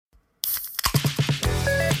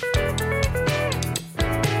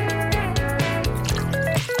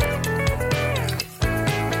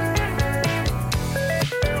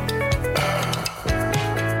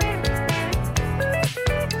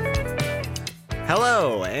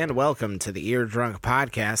Hello, and welcome to the Ear Drunk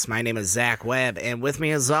Podcast. My name is Zach Webb, and with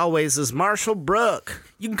me, as always, is Marshall Brook.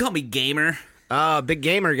 You can call me Gamer. Oh, big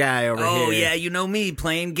gamer guy over here. Oh, yeah, you know me,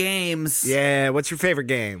 playing games. Yeah, what's your favorite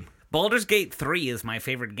game? Baldur's Gate 3 is my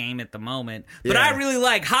favorite game at the moment, but Yeah. I really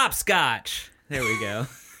like hopscotch. There we go.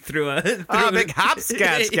 Big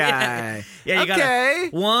hopscotch guy. Yeah, you okay.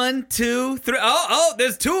 got 1, 2, 3. Oh,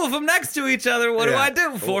 there's two of them next to each other. What do I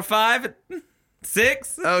do? 4, 5,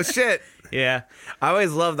 6? Oh, shit. Yeah. I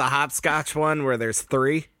always love the hopscotch one where there's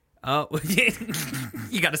 3. Oh,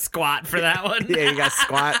 you got to squat for that one. Yeah, you got to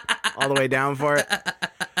squat all the way down for it.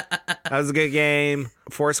 That was a good game.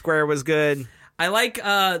 Foursquare was good. I like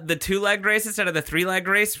the 2-legged race instead of the 3-legged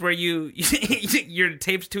race where you're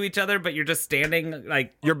taped to each other, but you're just standing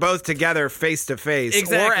like... You're both together face to face.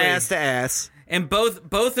 Exactly. Or ass to ass. And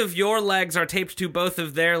both of your legs are taped to both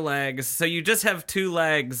of their legs, so you just have 2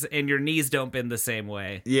 legs and your knees don't bend the same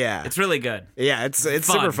way. Yeah. It's really good. Yeah, it's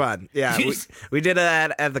super fun. Yeah, we did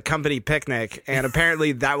that at the company picnic, and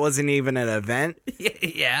apparently that wasn't even an event.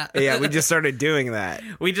 Yeah. Yeah, we just started doing that.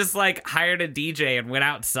 We just like hired a DJ and went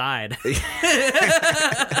outside.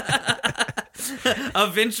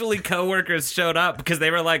 Eventually coworkers showed up because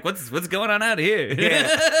they were like, what's going on out here? Yeah.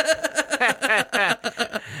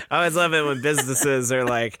 I always love it when businesses are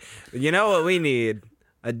like, you know what we need?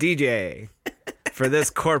 A DJ for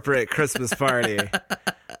this corporate Christmas party.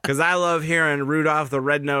 Because I love hearing Rudolph the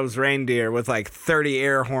Red-Nosed Reindeer with like 30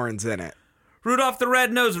 air horns in it. Rudolph the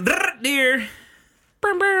Red-Nosed Deer.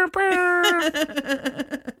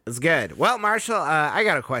 It's good. Well, Marshall, I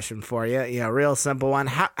got a question for you. You know, real simple one.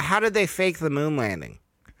 How did they fake the moon landing?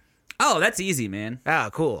 Oh, that's easy, man. Oh,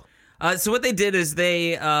 cool. So what they did is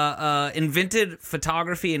they invented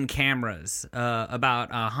photography and cameras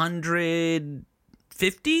about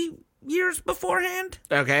 150 years beforehand.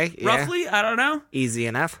 Okay, yeah. Roughly, I don't know. Easy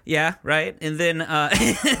enough. Yeah, right. And then,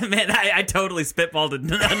 man, I totally spitballed a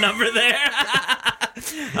number there.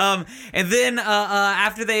 And then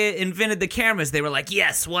after they invented the cameras, they were like,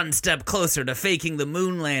 yes, one step closer to faking the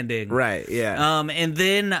moon landing. Right, yeah. And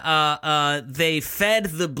then they fed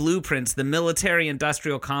the blueprints, the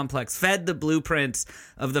military-industrial complex, fed the blueprints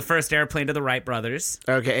of the first airplane to the Wright brothers.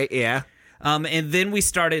 Okay, yeah. And then we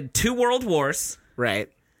started 2 world wars.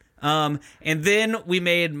 Right. And then we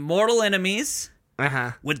made Mortal Enemies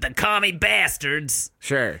Uh-huh. with the commie bastards.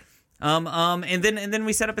 Sure. And then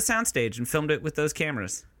we set up a soundstage and filmed it with those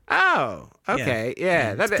cameras. Oh, okay,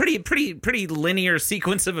 yeah. That's pretty linear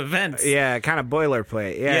sequence of events. Yeah, kind of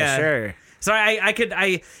boilerplate. Yeah, sure. So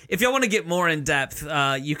if y'all want to get more in depth,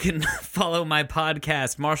 you can follow my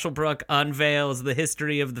podcast. Marshall Brook Unveils the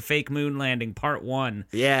History of the Fake Moon Landing, Part 1.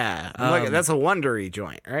 Yeah, look, that's a Wondery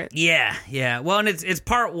joint, right? Yeah. Well, and it's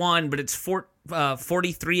Part 1, but it's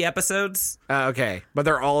 43 episodes. Okay, but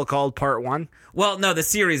they're all called Part 1? Well, no, the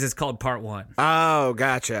series is called Part 1. Oh,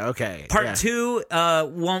 gotcha, okay. Part 2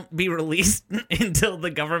 won't be released until the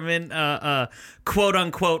government,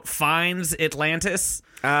 quote-unquote, finds Atlantis.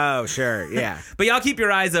 Oh, sure, yeah. But y'all keep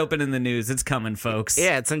your eyes open in the news. It's coming, folks.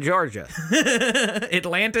 Yeah, it's in Georgia.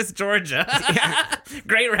 Atlantis, Georgia. Yeah.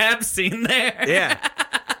 Great rap scene there. Yeah.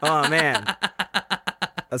 Oh, man.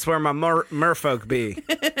 That's where my merfolk be.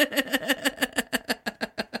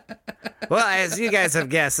 Well, as you guys have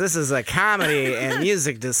guessed, this is a comedy and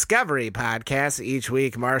music discovery podcast. Each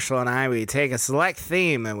week, Marshall and I, we take a select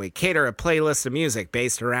theme and we cater a playlist of music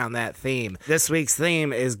based around that theme. This week's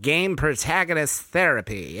theme is Game Protagonist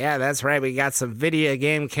Therapy. Yeah, that's right. We got some video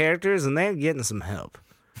game characters and they're getting some help.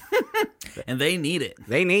 And they need it.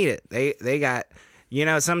 They need it. They got, you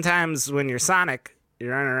know, sometimes when you're Sonic,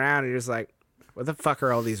 you're running around and you're just like, what the fuck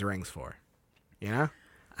are all these rings for? You know?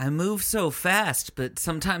 I move so fast, but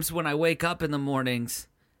sometimes when I wake up in the mornings,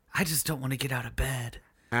 I just don't want to get out of bed.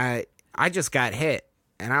 I just got hit,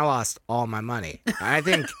 and I lost all my money. I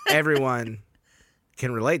think everyone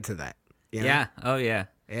can relate to that. You know? Yeah. Oh, yeah.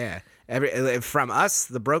 Yeah. From us,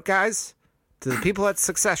 the broke guys, to the people at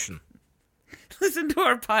Succession. Listen to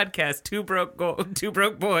our podcast, Two Broke Boys. Two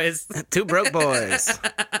Broke Boys.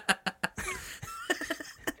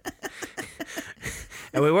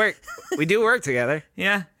 And we do work together.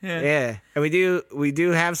 Yeah. And we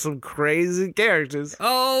do have some crazy characters.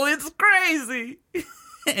 Oh, it's crazy.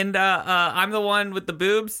 And I'm the one with the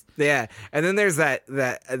boobs. Yeah. And then there's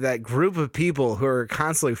that group of people who are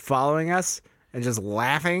constantly following us and just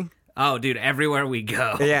laughing. Oh, dude, everywhere we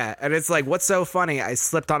go. Yeah. And it's like, what's so funny? I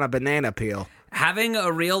slipped on a banana peel. Having a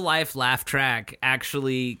real life laugh track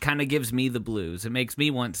actually kind of gives me the blues. It makes me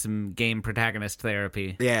want some game protagonist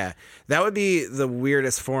therapy. Yeah. That would be the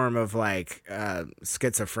weirdest form of like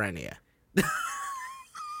schizophrenia.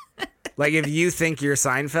 Like if you think you're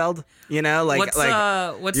Seinfeld, you know, like what's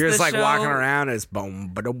you're just the like show? walking around and it's boom,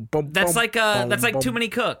 boom, boom. That's like Too Many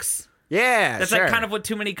Cooks. Yeah, That's sure. like kind of what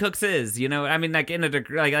Too Many Cooks is, you know. I mean, like in a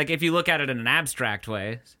like if you look at it in an abstract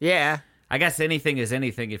way. Yeah. I guess anything is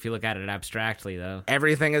anything if you look at it abstractly, though.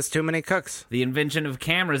 Everything is Too Many Cooks. The invention of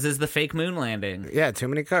cameras is the fake moon landing. Yeah, Too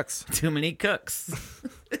Many Cooks. Too Many Cooks.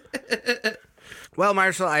 Well,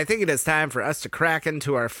 Marshall, I think it is time for us to crack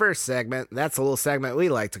into our first segment. That's a little segment we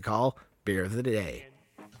like to call Beer of the Day.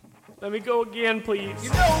 Let me go again, please. You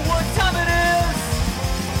know what time it is?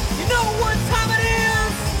 You know what time it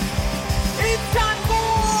is? It's time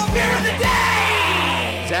for Beer of the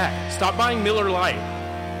Day! Zach, stop buying Miller Lite.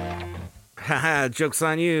 Haha, joke's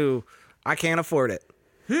on you. I can't afford it.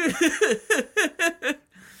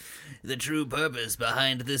 The true purpose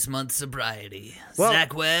behind this month's sobriety. Well-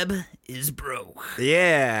 Zach Webb is broke.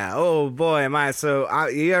 Yeah. Oh, boy, am I so...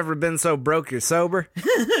 you ever been so broke you're sober?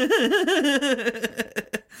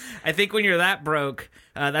 I think when you're that broke,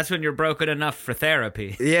 that's when you're broken enough for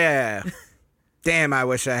therapy. Yeah. Damn, I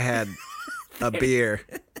wish I had a beer.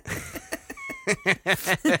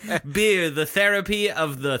 Beer, the therapy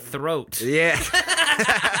of the throat. Yeah.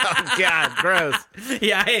 Oh, God, gross.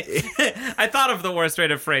 Yeah, I thought of the worst way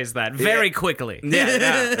to phrase that very quickly. Yeah,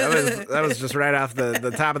 no, that was just right off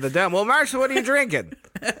the top of the dome. Well, Marshall, what are you drinking?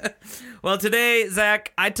 Well, today,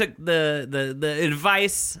 Zach, I took the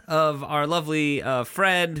advice of our lovely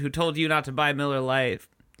friend who told you not to buy Miller Lite.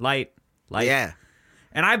 Yeah.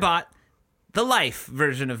 And I bought the Life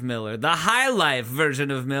version of Miller, the High Life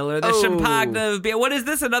version of Miller, the Champagne of beer. What is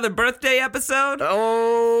this, another birthday episode?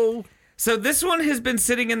 Oh. So this one has been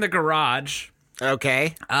sitting in the garage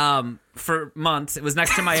Okay. for months. It was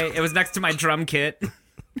next to my drum kit.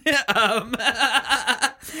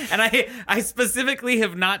 And I specifically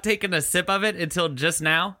have not taken a sip of it until just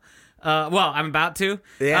now. Well, I'm about to.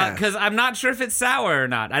 Yeah. Because I'm not sure if it's sour or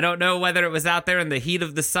not. I don't know whether it was out there in the heat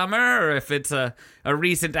of the summer or if it's a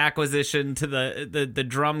recent acquisition to the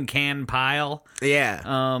drum can pile. Yeah.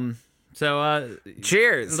 a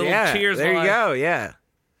Cheers. little Yeah. cheers There you while go. Yeah.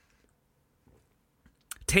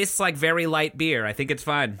 Tastes like very light beer. I think it's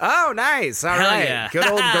fine. Oh, nice. All Hell right. yeah. Good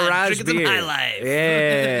old garage Drinking some beer. High Life.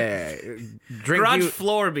 Yeah. Drink Garage you-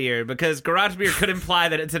 floor beer, because garage beer could imply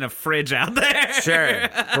that it's in a fridge out there. Sure.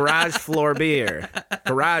 Garage floor beer.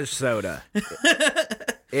 Garage soda.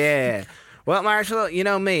 Yeah. Well, Marshall, you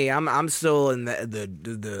know me. I'm still in the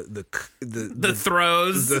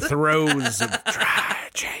throes. the throes of dry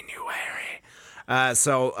January.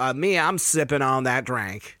 So me, I'm sipping on that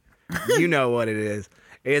drink. You know what it is.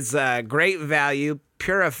 It's great value,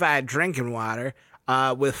 purified drinking water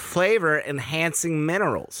with flavor-enhancing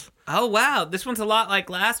minerals. Oh, wow. This one's a lot like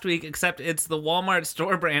last week, except it's the Walmart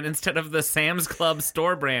store brand instead of the Sam's Club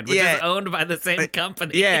store brand, which Yeah. is owned by the same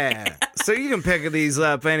company. Yeah. So you can pick these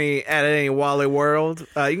up at any Wally World. You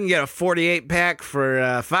can get a 48-pack for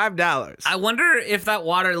 $5. I wonder if that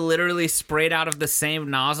water literally sprayed out of the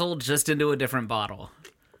same nozzle just into a different bottle.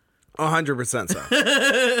 100% so.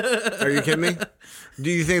 Are you kidding me? Do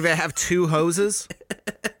you think they have two hoses?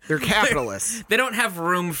 They're capitalists. They don't have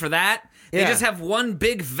room for that. They Yeah. just have one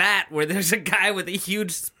big vat where there's a guy with a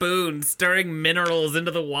huge spoon stirring minerals into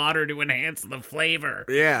the water to enhance the flavor.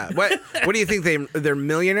 Yeah. What do you think they're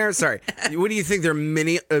millionaires? Sorry. What do you think they're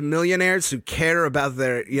millionaires who care about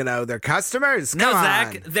their customers? No, Come on.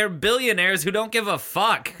 Zach, they're billionaires who don't give a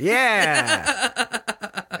fuck. Yeah.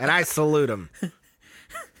 And I salute them.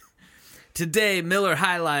 Today, Miller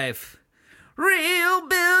High Life. Real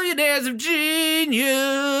billionaires of genius.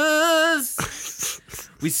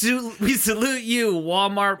 We salute you,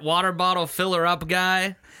 Walmart water bottle filler up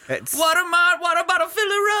guy. It's, Walmart water bottle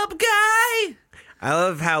filler up guy. I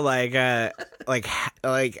love how like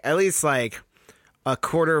at least like a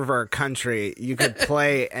quarter of our country, you could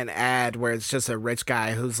play an ad where it's just a rich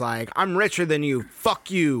guy who's like, "I'm richer than you.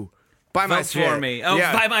 Fuck you. Buy my Vote shit for me. Oh,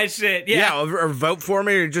 yeah. buy my shit. Yeah, Yeah. or vote for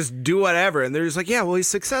me, or just do whatever." And they're just like, "Yeah, well, he's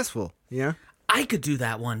successful." Yeah, I could do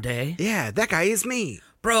that one day. yeah, that guy is me,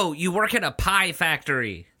 Bro, you work at a pie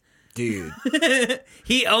factory. dude.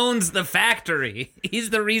 He owns the factory. He's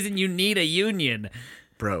the reason you need a union.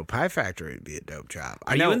 Bro, Pie Factory would be a dope job.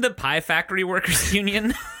 Are you in the pie factory workers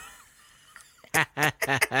union?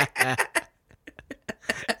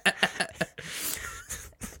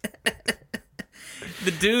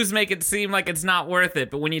 The dues make it seem like it's not worth it,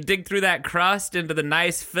 but when you dig through that crust into the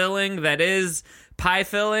nice filling that is pie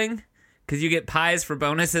filling, because you get pies for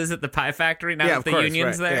bonuses at the pie factory now Yeah, that of the course,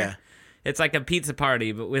 union's right, there. yeah. It's like a pizza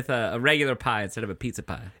party, but with a regular pie instead of a pizza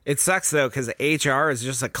pie. It sucks though, because HR is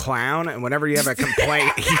just a clown, and whenever you have a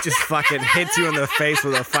complaint, he just fucking hits you in the face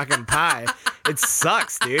with a fucking pie. It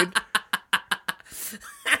sucks, dude.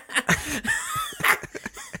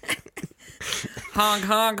 Honk,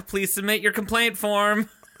 honk, please submit your complaint form.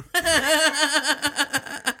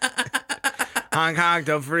 Honk, honk,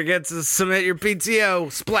 don't forget to submit your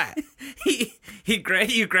PTO. Splat.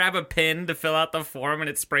 You grab a pen to fill out the form and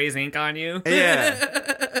it sprays ink on you.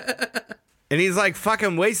 Yeah. And he's like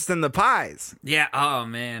fucking wasting the pies. Yeah, oh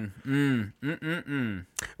man.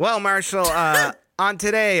 Well, Marshall, on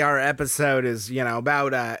today, our episode is,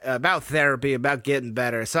 about therapy, about getting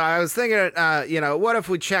better. So I was thinking, what if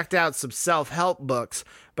we checked out some self-help books,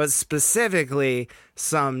 but specifically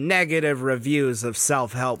some negative reviews of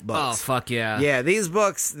self-help books? Oh, fuck yeah. Yeah, these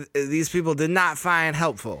books, these people did not find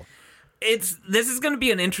helpful. This is going to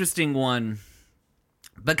be an interesting one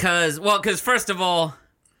because first of all,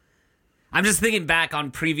 I'm just thinking back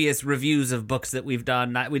on previous reviews of books that we've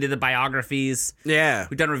done. We did the biographies. Yeah.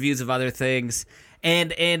 We've done reviews of other things.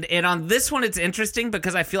 And on this one, it's interesting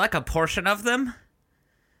because I feel like a portion of them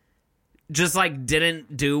just, like,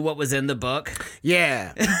 didn't do what was in the book.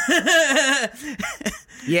 Yeah.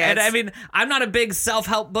 Yeah. And, I mean, I'm not a big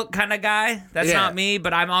self-help book kind of guy. That's not me,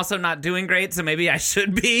 but I'm also not doing great, so maybe I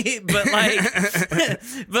should be. But,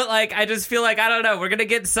 like, I just feel like, I don't know, we're going to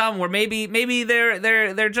get some where maybe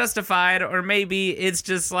they're justified, or maybe it's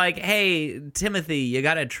just like, hey, Timothy, you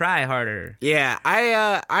got to try harder. Yeah,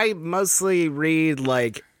 I mostly read,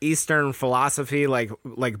 like, Eastern philosophy, like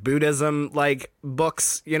Buddhism, like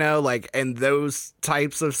books, and those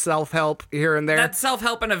types of self-help here and there. That's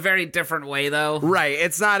self-help in a very different way, though. Right.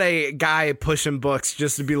 It's not a guy pushing books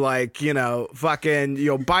just to be like,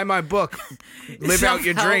 fucking, buy my book, live out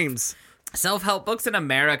your dreams. Self-help books in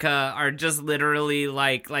America are just literally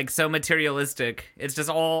like so materialistic. It's just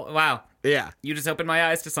all, wow. Yeah. You just opened my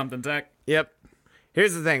eyes to something, Zach. Yep.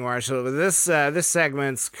 Here's the thing, Marshall. This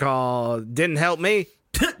segment's called Didn't Help Me.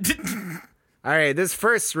 All right, this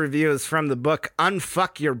first review is from the book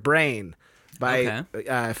Unfuck Your Brain by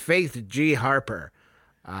Faith G. Harper.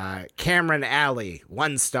 Cameron Alley,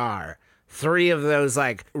 1 star. 3 of those,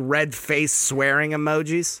 like, red face swearing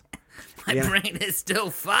emojis. My brain is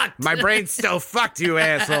still fucked. My brain's still fucked, you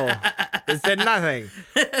asshole. It said nothing.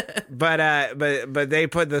 But they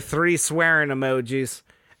put the 3 swearing emojis.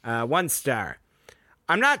 1 star.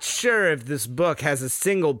 I'm not sure if this book has a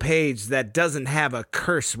single page that doesn't have a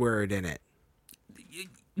curse word in it.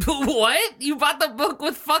 What? You bought the book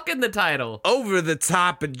with fuck in the title. Over the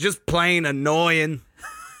top and just plain annoying.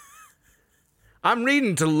 I'm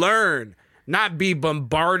reading to learn, not be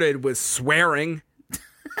bombarded with swearing.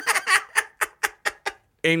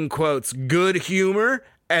 In quotes, good humor,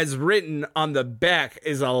 as written on the back,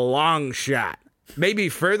 is a long shot. Maybe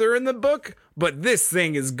further in the book, but this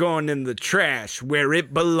thing is going in the trash where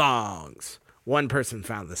it belongs. One person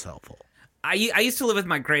found this helpful. I used to live with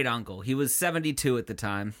my great uncle. He was 72 at the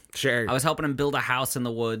time. Sure. I was helping him build a house in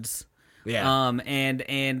the woods. Yeah.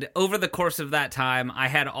 And over the course of that time, I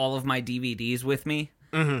had all of my DVDs with me.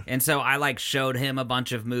 Mm-hmm. And so I, like, showed him a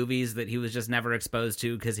bunch of movies that he was just never exposed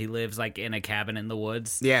to because he lives, like, in a cabin in the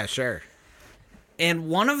woods. Yeah, sure. And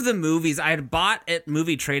one of the movies, I had bought at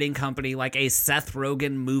Movie Trading Company, like, a Seth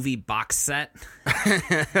Rogen movie box set.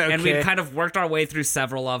 Okay. And we kind of worked our way through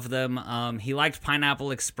several of them. He liked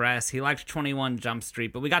Pineapple Express. He liked 21 Jump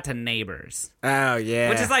Street. But we got to Neighbors. Oh, yeah.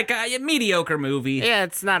 Which is like a mediocre movie. Yeah,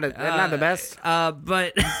 it's not the best.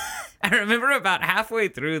 But I remember about halfway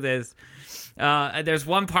through this, there's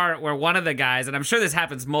one part where one of the guys, and I'm sure this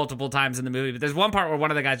happens multiple times in the movie, but there's one part where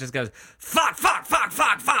one of the guys just goes, fuck, fuck, fuck,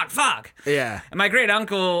 fuck, fuck, fuck. Yeah. And my great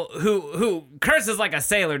uncle, who curses like a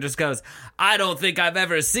sailor, just goes, I don't think I've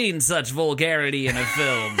ever seen such vulgarity in a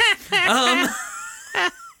film.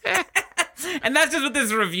 And that's just what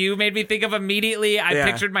this review made me think of immediately. I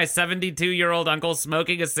pictured my 72-year-old uncle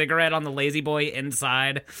smoking a cigarette on the Lazy Boy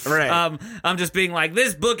inside. Right. I'm just being like,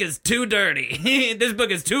 this book is too dirty. This book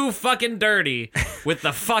is too fucking dirty with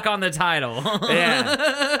the fuck on the title. Yeah.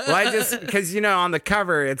 Well, because, on the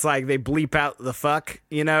cover, it's like they bleep out the fuck,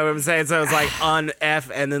 you know what I'm saying? So it's like F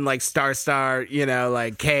and then like star,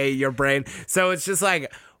 like K, your brain. So it's just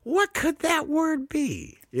like, what could that word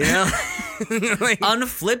be? Like,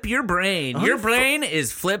 unflip your brain. Your brain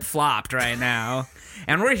is flip-flopped right now.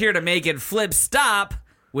 And we're here to make it flip-stop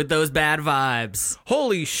with those bad vibes.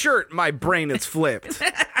 Holy shirt, my brain is flipped. All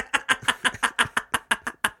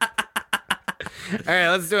right,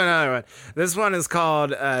 let's do another one. This one is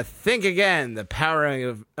called Think Again, The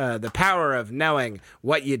Power of Knowing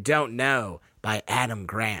What You Don't Know by Adam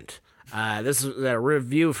Grant. This is a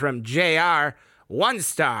review from JR, 1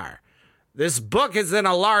 star. This book is in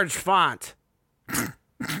a large font.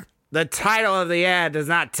 The title of the ad does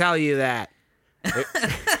not tell you that.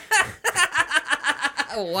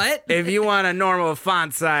 What? If you want a normal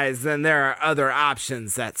font size, then there are other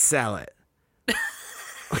options that sell it.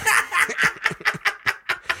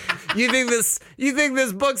 You think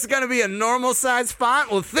this book's gonna be a normal size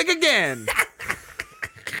font? Well, think again.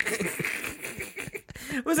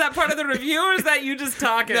 Was that part of the review, or is that you just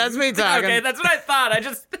talking? That's me talking. Okay, that's what I thought. I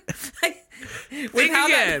just Think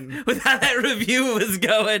again. With how that review was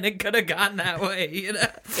going, it could have gone that way, you know.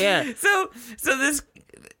 Yeah. So this.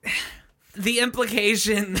 The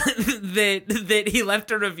implication that he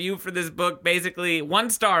left a review for this book, basically 1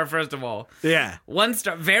 star, first of all. Yeah. 1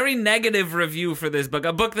 star, very negative review for this book.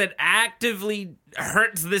 A book that actively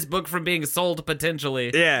hurts this book from being sold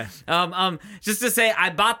potentially. Yeah. Just to say,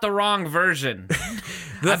 I bought the wrong version.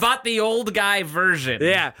 I bought the old guy version.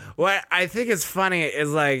 Yeah. What I think is funny is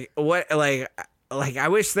like I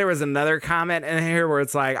wish there was another comment in here where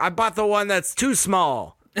it's like, I bought the one that's too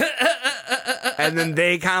small. And then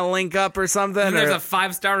they kind of link up or something. And there's a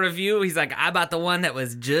 5-star review. He's like, I bought the one that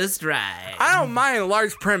was just right. I don't mind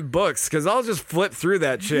large print books because I'll just flip through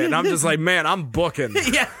that shit. And I'm just like, man, I'm booking.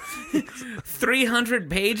 Yeah. 300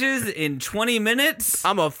 pages in 20 minutes?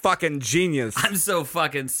 I'm a fucking genius. I'm so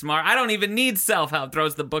fucking smart. I don't even need self-help.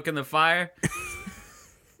 Throws the book in the fire.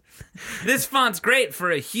 This font's great for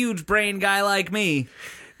a huge brain guy like me.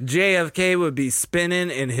 JFK would be spinning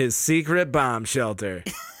in his secret bomb shelter.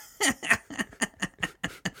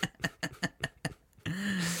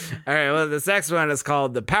 All right, well, this next one is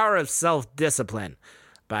called The Power of Self-Discipline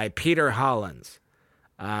by Peter Hollins.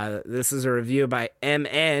 This is a review by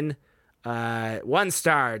MN. 1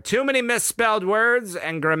 star. Too many misspelled words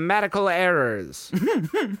and grammatical errors.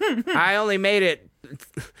 I only made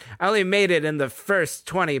it in the first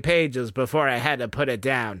 20 pages before I had to put it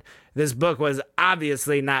down. This book was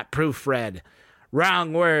obviously not proofread.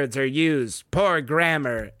 Wrong words are used, poor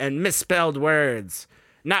grammar, and misspelled words.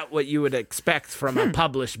 Not what you would expect from a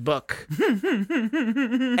published book.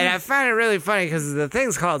 And I find it really funny because the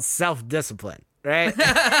thing's called self-discipline, right? The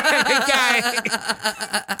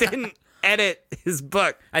guy didn't edit his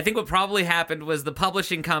book. I think what probably happened was the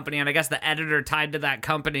publishing company, and I guess the editor tied to that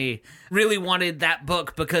company, really wanted that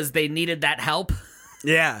book because they needed that help.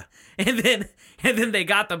 Yeah. And then they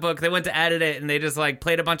got the book, they went to edit it, and they just like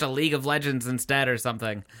played a bunch of League of Legends instead or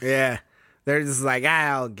something. Yeah. They're just like,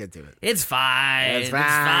 I'll get to it. It's fine. It's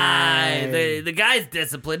fine. The guy's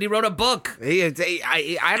disciplined. He wrote a book.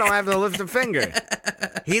 I don't have to lift a finger.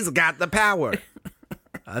 He's got the power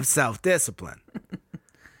of self-discipline.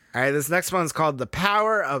 All right, this next one's called The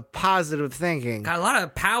Power of Positive Thinking. Got a lot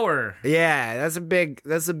of power. Yeah, that's a big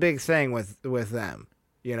thing with them.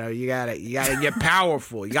 You know, you gotta get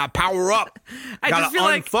powerful. You gotta power up. You gotta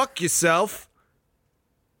unfuck yourself.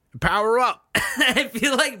 Power up. I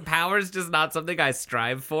feel like power is just not something I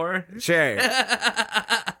strive for. Sure.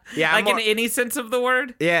 Yeah, like in any sense of the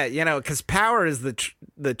word. Yeah, you know, because power is the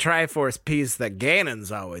Triforce piece that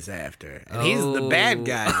Ganon's always after, and he's the bad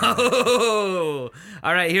guy. Oh,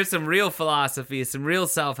 all right. Here's some real philosophy, some real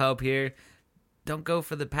self-help here. Don't go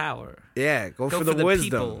for the power. Yeah, go for the wisdom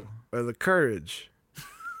people. or the courage.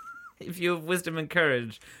 If you have wisdom and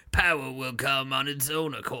courage, power will come on its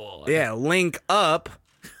own accord. Yeah, link up.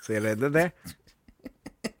 See what I did there?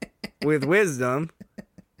 With wisdom.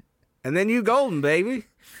 And then you golden, baby.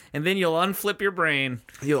 And then you'll unflip your brain.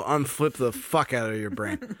 You'll unflip the fuck out of your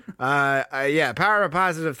brain. Yeah, Power of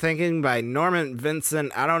Positive Thinking by Norman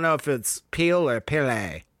Vincent. I don't know if it's Peel or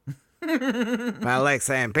Pele. But I like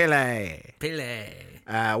saying Pele. Pele.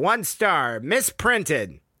 1 star.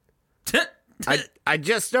 Misprinted. I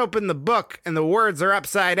just opened the book and the words are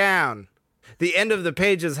upside down. The end of the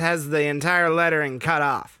pages has the entire lettering cut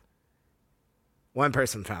off. One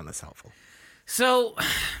person found this helpful. So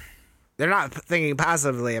they're not thinking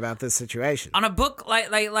positively about this situation. On a book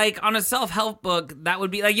like on a self-help book, that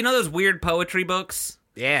would be like, you know those weird poetry books?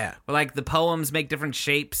 Yeah. Where like the poems make different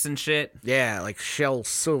shapes and shit? Yeah, like Shel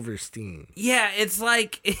Silverstein. Yeah, it's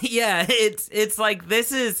like it's like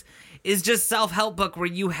this is just self-help book where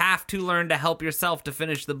you have to learn to help yourself to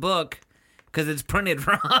finish the book because it's printed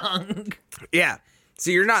wrong. Yeah.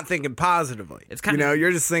 So you're not thinking positively. It's kind of,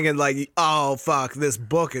 you're just thinking like, oh, fuck, this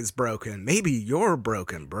book is broken. Maybe you're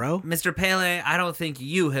broken, bro. Mr. Pele, I don't think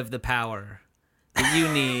you have the power that you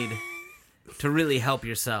need to really help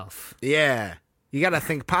yourself. Yeah. You got to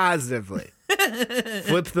think positively.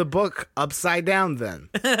 Flip the book upside down then.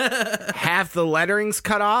 Half the lettering's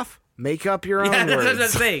cut off. Make up your own words. That's what I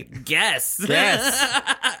was saying. Guess. Yes.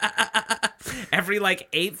 Every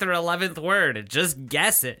like 8th or 11th word, just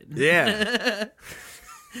guess it. Yeah.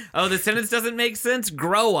 Oh, the sentence doesn't make sense?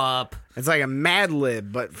 Grow up. It's like a Mad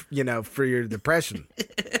Lib, but, for your depression.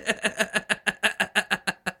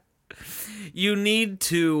 You need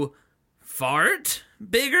to fart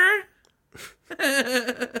bigger? All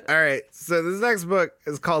right, so this next book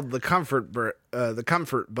is called The Comfort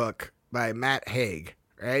Book by Matt Haig,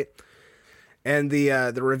 right? And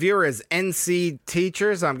the reviewer is NC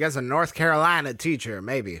Teacher, so I'm guessing North Carolina teacher,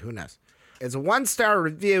 maybe, who knows? It's a 1-star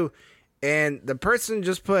review, and the person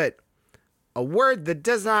just put a word that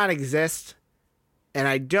does not exist, and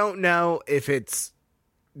I don't know if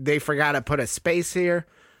they forgot to put a space here,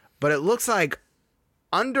 but it looks like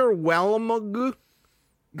underwhelming.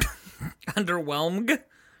 Underwhelmed?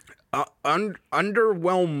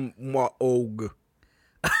 Underwhelmog.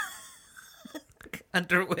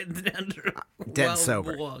 Dead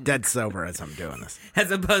sober. Dead sober as I'm doing this. As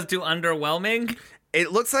opposed to underwhelming?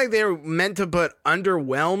 It looks like they were meant to put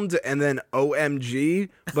underwhelmed and then OMG,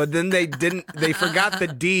 but then they didn't. They forgot the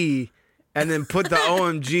D and then put the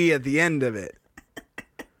OMG at the end of it.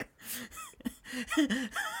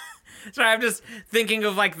 Sorry, I'm just thinking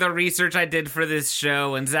of like the research I did for this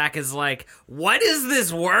show, and Zach is like, "What is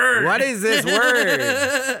this word? What is this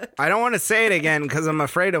word?" I don't want to say it again because I'm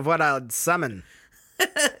afraid of what I'd summon.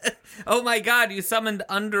 Oh my god, you summoned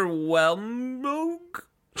underwhelming?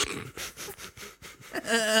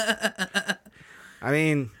 I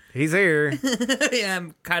mean, he's here. Yeah,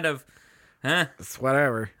 I'm kind of, It's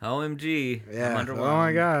whatever. OMG. Yeah. I'm Oh underwhelmed.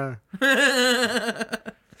 my god.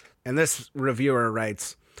 And this reviewer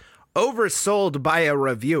writes, oversold by a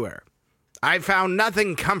reviewer. I found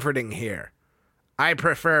nothing comforting here. I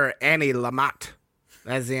prefer Annie Lamott.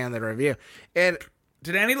 That's the end of the review. And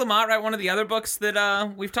Did Annie Lamott write one of the other books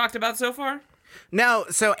that we've talked about so far? no,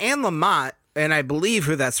 so Anne Lamott, and I believe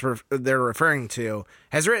who they're referring to,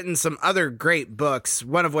 has written some other great books,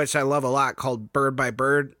 one of which I love a lot called Bird by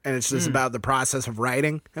Bird, and it's just about the process of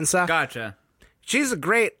writing and stuff. Gotcha. She's a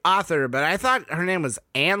great author, but I thought her name was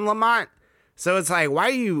Anne Lamott. So it's like, why are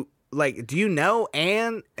you, like, do you know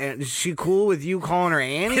Anne? And is she cool with you calling her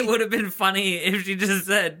Annie? It would have been funny if she just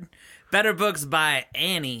said, better books by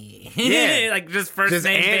Annie. Yeah. Like just first Just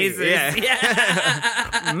name Annie, basis.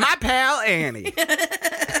 yeah. My pal Annie.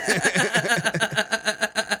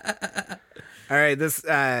 All right,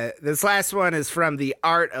 this last one is from The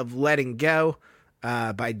Art of Letting Go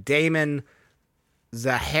by Damon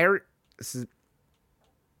Zaharidis.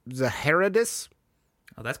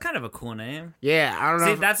 Oh, that's kind of a cool name. Yeah, I don't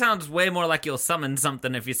know. See, that sounds way more like you'll summon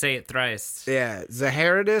something if you say it thrice. Yeah,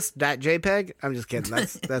 Zaharidis.jpg. I'm just kidding.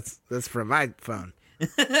 That's from my phone.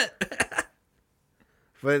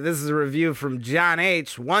 But this is a review from John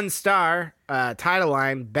H. 1 star. Title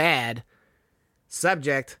line: bad.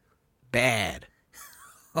 Subject: bad.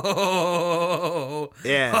 Oh,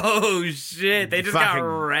 Yeah. Oh shit! They just got Fucking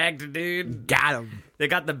wrecked, dude. Got him. They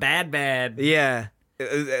got the bad. Yeah.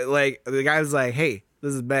 Like the guy was like, "Hey,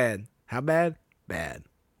 this is bad. How bad? Bad.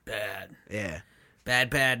 Bad. Yeah.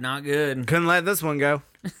 Bad. Not good. Couldn't let this one go.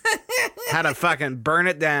 Had to fucking burn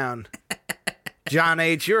it down. John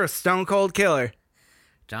H., you're a stone cold killer.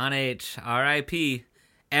 John H. R.I.P.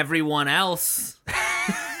 Everyone else.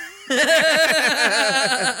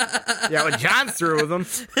 Yeah, when John's through with them.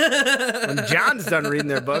 When John's done reading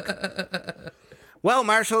their book. Well,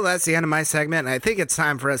 Marshall, that's the end of my segment, and I think it's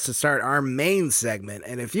time for us to start our main segment.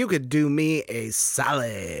 And if you could do me a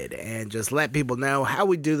solid and just let people know how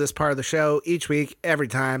we do this part of the show each week, every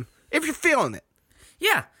time, if you're feeling it.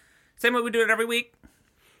 Yeah. Same way we do it every week.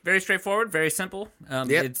 Very straightforward, very simple.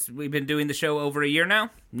 Yep. We've been doing the show over a year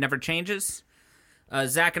now. Never changes.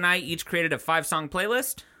 Zach and I each created a 5-song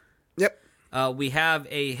playlist. Yep. We have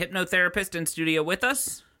a hypnotherapist in studio with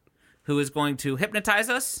us who is going to hypnotize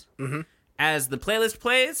us as the playlist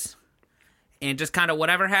plays, and just kind of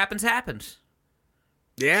whatever happens.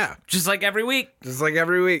 Yeah. Just like every week. Just like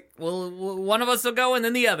every week. Well, one of us will go and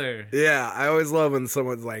then the other. Yeah, I always love when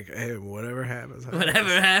someone's like, hey, whatever happens.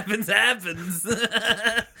 Whatever happens.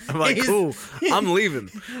 I'm like, cool, I'm leaving.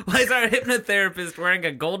 Why is our hypnotherapist wearing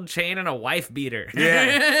a gold chain and a wife beater?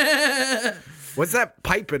 Yeah. What's that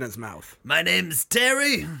pipe in his mouth? My name's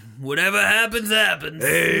Terry. Whatever happens.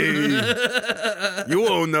 Hey, you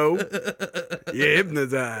won't know. You're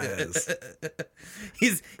hypnotized.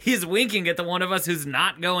 He's winking at the one of us who's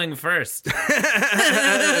not going first,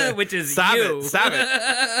 which is Stop you. it.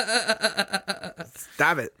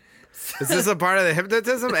 Stop it. Is this a part of the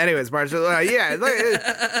hypnotism? Anyways, Marshall, yeah,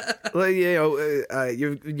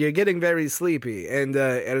 you're getting very sleepy,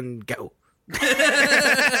 and go.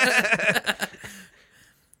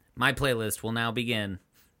 My playlist will now begin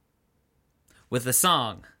with the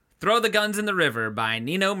song "Throw the Guns in the River" by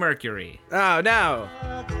Nino Mercury. Oh no.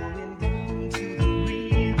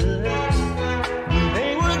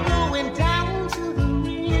 They were going down to the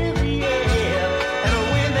river, yeah.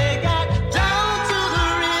 And when they got down to the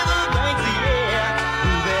river bank, yeah,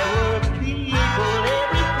 there were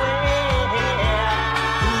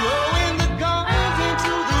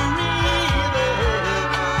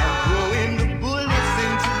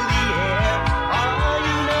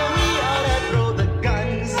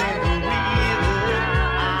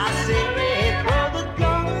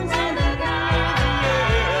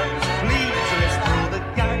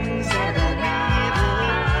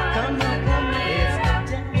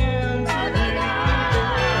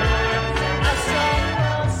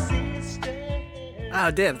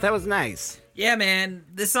Oh, Dip, that was nice. Yeah, man,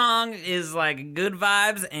 this song is like good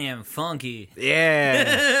vibes and funky.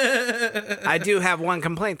 Yeah. I do have one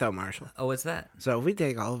complaint, though, Marshall. Oh, what's that? So if we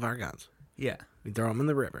take all of our guns, Yeah. we throw them in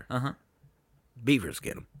the river. Uh-huh. Beavers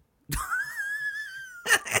get them.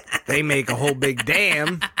 They make a whole big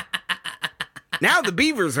dam. Now the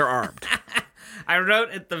beavers are armed. I wrote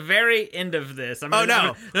at the very end of this. Oh,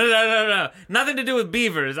 no. No. Nothing to do with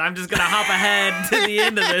beavers. I'm just going to hop ahead to the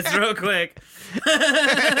end of this real quick.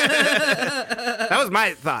 That was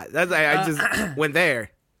my thought. I just went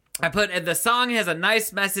there. I put, the song has a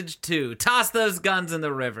nice message too. Toss those guns in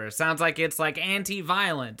the river. Sounds like it's like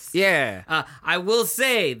anti-violence. Yeah. I will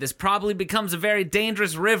say, this probably becomes a very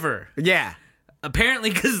dangerous river. Yeah. Apparently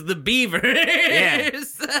because the beavers. Yeah.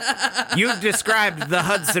 You've described the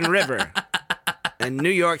Hudson River in New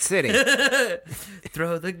York City.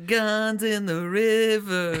 Throw the guns in the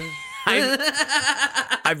river.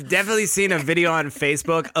 I've definitely seen a video on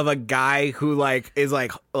Facebook of a guy who is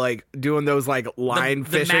doing those line The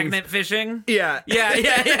fishing. magnet fishing? Yeah. Yeah. He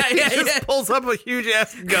just pulls up a huge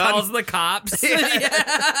ass gun. Calls the cops.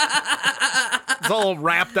 It's all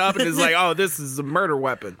wrapped up and is like, oh, this is a murder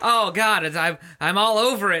weapon. Oh God, I'm all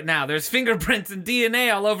over it now. There's fingerprints and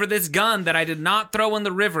DNA all over this gun that I did not throw in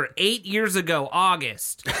the river 8 years ago,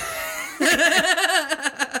 August.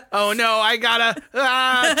 Oh no, I gotta.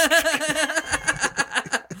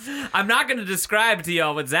 I'm not going to describe to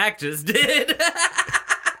y'all what Zach just did.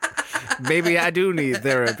 Maybe I do need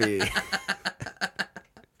therapy.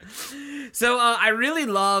 So I really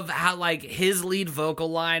love how his lead vocal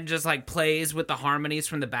line just plays with the harmonies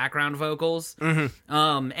from the background vocals.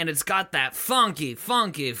 Mm-hmm. And it's got that funky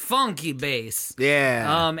bass.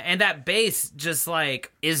 Yeah. And that bass just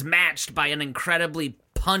is matched by an incredibly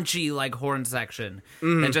punchy horn section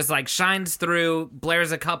that just shines through,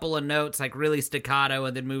 blares a couple of notes really staccato,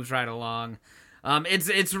 and then moves right along.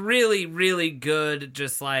 It's really, really good,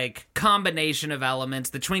 just combination of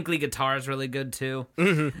elements. The twinkly guitar is really good too.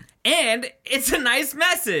 Mm-hmm. And it's a nice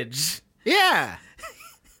message. Yeah.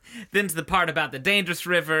 Then's the part about the dangerous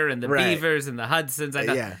river and the beavers and the Hudsons. I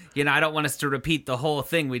don't want us to repeat the whole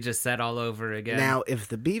thing we just said all over again. Now, if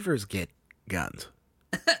the beavers get guns,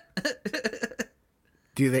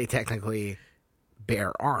 do they technically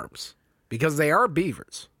bear arms? Because they are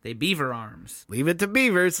beavers. They beaver arms. Leave it to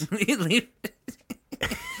beavers.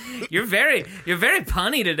 You're very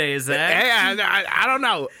punny today, Zach. Yeah, I don't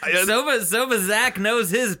know. Soba Zach knows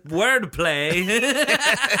his wordplay.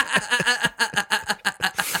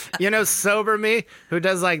 Sober me, who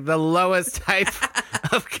does the lowest type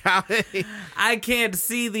of comedy. I can't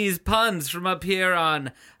see these puns from up here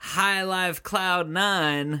on High Life Cloud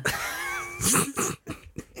 9.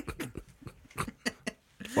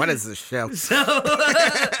 What is this show?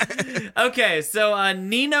 Okay, so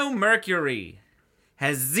Nino Mercury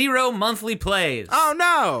has 0 monthly plays. Oh,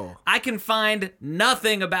 no. I can find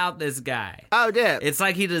nothing about this guy. Oh, yeah. It's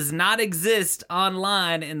like he does not exist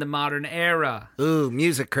online in the modern era. Ooh,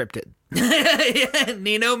 music cryptid.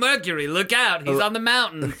 Nino Mercury, look out. He's on the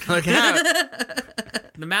mountain. Look out.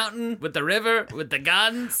 The mountain with the river, with the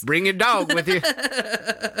guns. Bring your dog with you.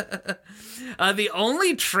 The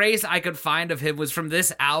only trace I could find of him was from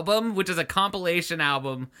this album, which is a compilation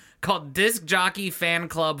album called Disc Jockey Fan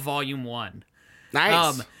Club Volume 1.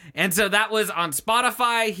 Nice. And so that was on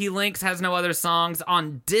Spotify. He links, has no other songs.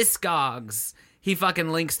 On Discogs, he fucking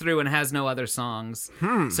links through and has no other songs.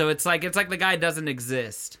 So it's like the guy doesn't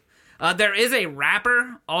exist. There is a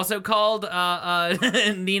rapper also called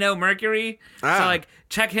Nino Mercury. So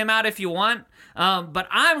check him out if you want. But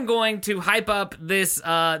I'm going to hype up this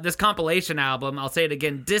compilation album. I'll say it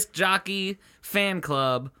again: Disc Jockey Fan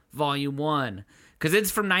Club Volume 1. Because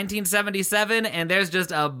it's from 1977, and there's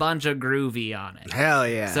just a bunch of groovy on it. Hell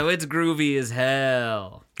yeah. So it's groovy as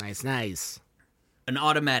hell. Nice. An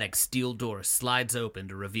automatic steel door slides open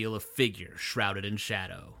to reveal a figure shrouded in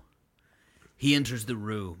shadow. He enters the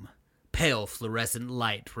room. Pale fluorescent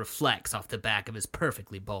light reflects off the back of his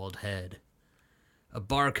perfectly bald head. A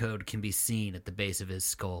barcode can be seen at the base of his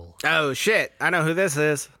skull. Oh, shit. I know who this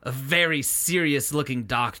is. A very serious-looking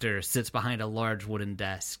doctor sits behind a large wooden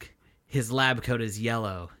desk. His lab coat is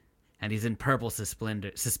yellow, and he's in purple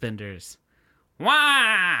suspenders.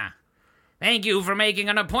 Wah! Thank you for making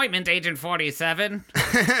an appointment, Agent 47.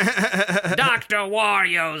 Dr.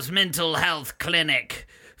 Wario's mental health clinic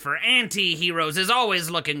for anti-heroes is always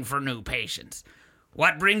looking for new patients.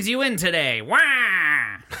 What brings you in today? Wah!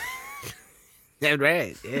 Yeah,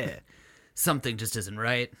 right, yeah. Something just isn't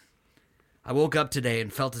right. I woke up today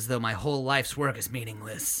and felt as though my whole life's work is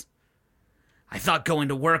meaningless. I thought going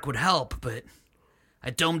to work would help, but I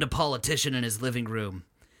domed a politician in his living room,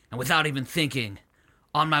 and without even thinking,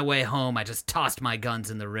 On my way home, I just tossed my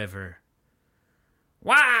guns in the river.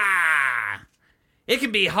 Wah! It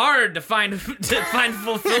can be hard to find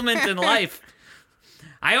fulfillment in life.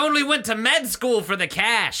 I only went to med school for the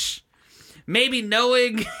cash. Maybe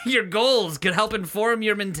knowing your goals could help inform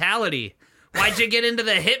your mentality. Why'd you get into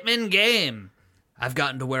the hitman game? I've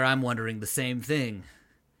gotten to where I'm wondering the same thing.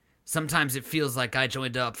 Sometimes it feels like I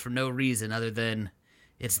joined up for no reason other than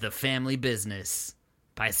it's the family business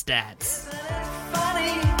by Stats. Isn't it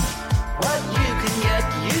funny what you can get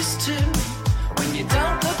used to when you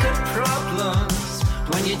don't look at problems,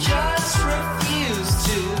 when you just refuse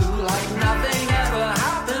to, like nothing ever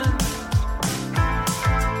happened,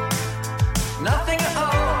 nothing at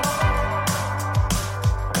all.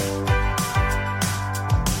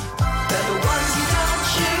 They're the ones you don't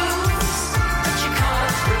choose, but you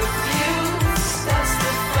can't refuse. That's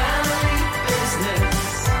the family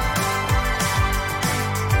business.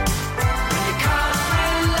 When you can't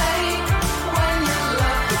relate, when your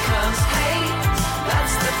love becomes hate,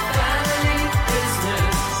 that's the family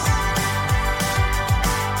business.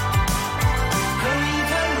 Who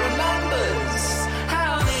even remembers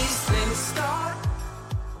how these things start?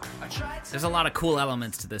 I tried to There's a lot of cool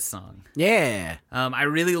elements to this song. Yeah. I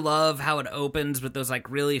really love how it opens with those like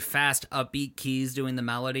really fast upbeat keys doing the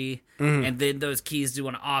melody, and then those keys do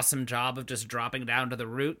an awesome job of just dropping down to the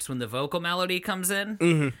roots when the vocal melody comes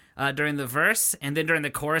in during the verse, and then during the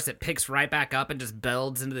chorus it picks right back up and just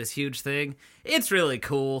builds into this huge thing. It's really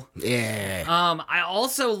cool. Yeah. I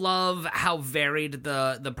also love how varied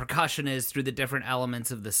the percussion is through the different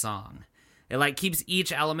elements of the song. It like keeps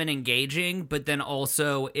each element engaging, but then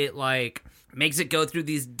also it like makes it go through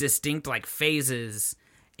these distinct like phases,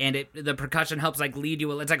 and the percussion helps like lead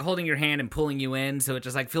you. It's like holding your hand and pulling you in, so it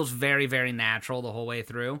just like feels very, very natural the whole way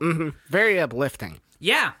through. Very uplifting.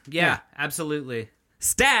 Yeah, absolutely.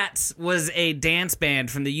 Stats was a dance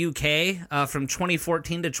band from the UK from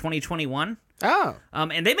 2014 to 2021. Oh,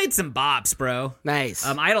 And they made some bops, bro. nice.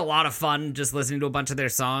 I had a lot of fun just listening to a bunch of their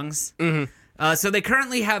songs. So they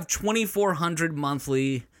currently have 2,400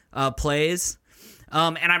 monthly plays.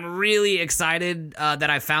 And I'm really excited that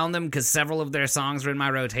I found them because several of their songs are in my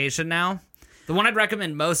rotation now. The one I'd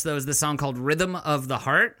recommend most, though, is the song called Rhythm of the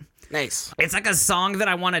Heart. Nice. It's like a song that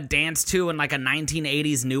I want to dance to in like a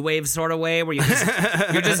 1980s new wave sort of way where you're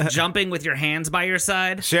just jumping with your hands by your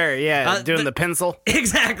side. Sure, yeah. Doing the pencil.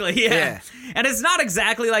 Exactly, yeah. Yeah. And it's not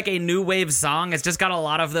exactly like a new wave song. It's just got a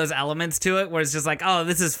lot of those elements to it where it's just like, oh,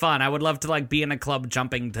 this is fun. I would love to like be in a club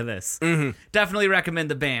jumping to this. Definitely recommend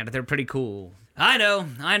the band. They're pretty cool. I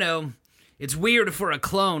know. It's weird for a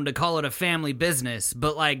clone to call it a family business,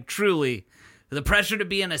 but like truly, the pressure to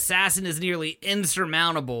be an assassin is nearly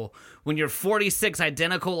insurmountable when your 46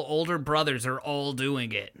 identical older brothers are all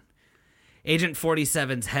doing it. Agent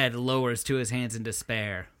 47's head lowers to his hands in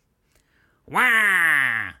despair.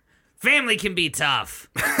 Wah! Family can be tough.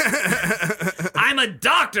 I'm a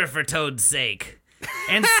doctor, for Toad's sake.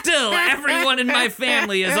 And still, everyone in my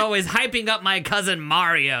family is always hyping up my cousin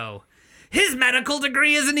Mario. His medical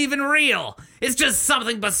degree isn't even real. It's just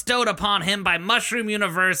something bestowed upon him by Mushroom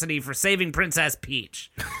University for saving Princess Peach.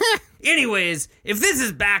 Anyways, if this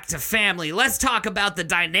is back to family, let's talk about the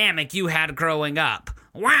dynamic you had growing up.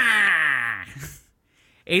 Wah!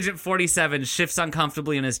 Agent 47 shifts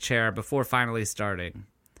uncomfortably in his chair before finally starting.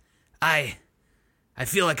 I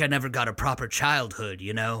feel like I never got a proper childhood,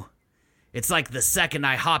 you know? It's like the second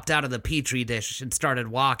I hopped out of the petri dish and started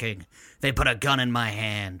walking, they put a gun in my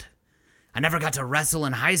hand. I never got to wrestle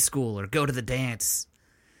in high school or go to the dance.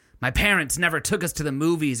 My parents never took us to the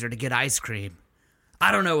movies or to get ice cream.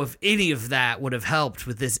 I don't know if any of that would have helped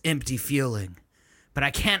with this empty feeling, but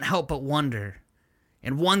I can't help but wonder.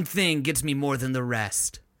 And one thing gets me more than the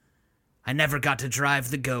rest. I never got to drive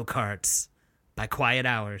the go-karts by Quiet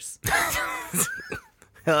Hours.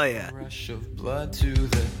 Hell yeah. rush of blood to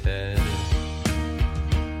the head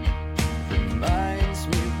reminds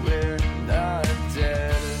me we're not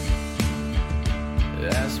dead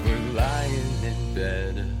as we're lying in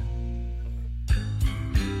bed.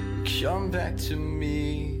 Come back to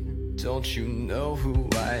me, don't you know who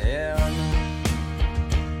I am?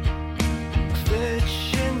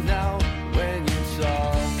 Glitching out when you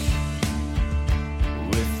talk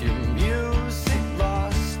with your music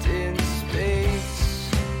lost in space.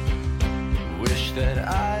 Wish that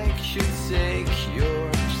I could take your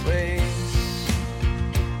place.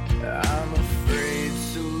 I'm afraid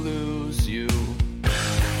to lose you.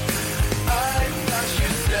 I thought you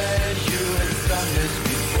said you had done this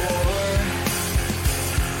before.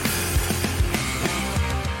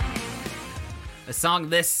 A song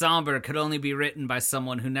this somber could only be written by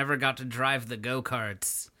someone who never got to drive the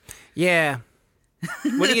go-karts. Yeah.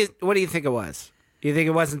 What do you think it was? You think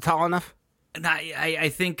it wasn't tall enough? And I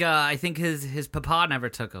think his papa never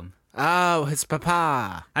took him. Oh, his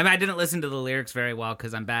papa. I mean, I didn't listen to the lyrics very well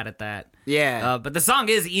because I'm bad at that. Yeah. But the song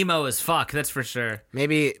is emo as fuck, that's for sure.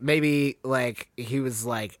 Maybe like he was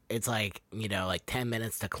like, it's like, like 10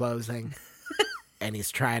 minutes to closing and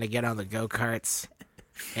he's trying to get on the go-karts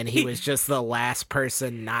and he was just the last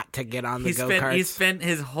person not to get on the go-karts. He spent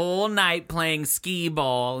his whole night playing skee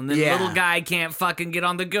ball, and then little guy can't fucking get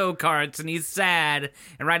on the go-karts, and he's sad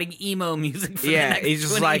and writing emo music for the next he's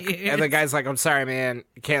just 20 like, years. and the guy's like, I'm sorry, man,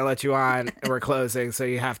 can't let you on. We're closing, so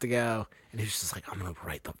you have to go. And he's just like, I'm gonna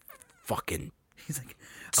write the fucking He's like,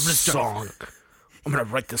 song. I'm gonna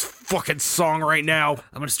write this fucking song right now,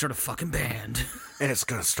 I'm gonna start a fucking band. and it's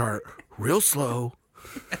gonna start real slow.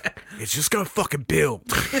 It's just gonna fucking build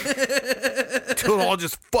till it all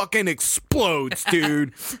just fucking explodes,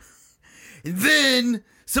 dude. And then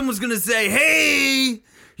someone's gonna say, hey,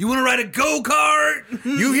 you wanna ride a go-kart?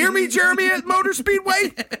 You hear me, Jeremy, at Motor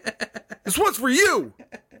Speedway? This one's for you.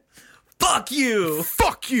 Fuck you.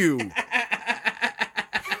 Fuck you.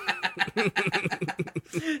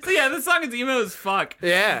 So yeah, this song is emo as fuck.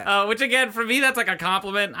 Yeah. Which again, for me, that's like a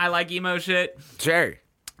compliment. I like emo shit. Sure.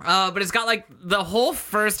 But it's got like the whole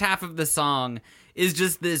first half of the song is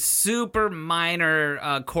just this super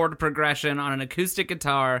minor chord progression on an acoustic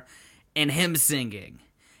guitar and him singing.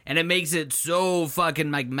 And it makes it so fucking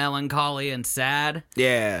like melancholy and sad.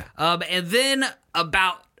 Yeah. And then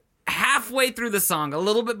about halfway through the song, a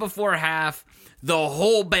little bit before half, the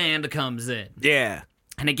whole band comes in. Yeah.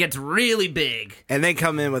 And it gets really big. And they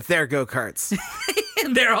come in with their go-karts.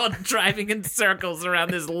 And they're all driving in circles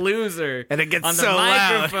around this loser. And it gets on the so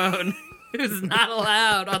loud. microphone who's not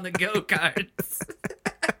allowed on the go-karts.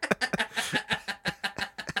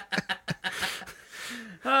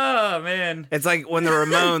 Oh, man. It's like when the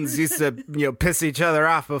Ramones used to, piss each other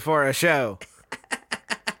off before a show.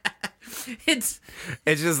 It's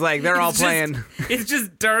just like they're all playing It's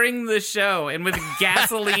just during the show and with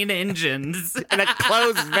gasoline engines. in a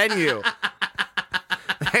closed venue.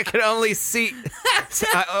 That could only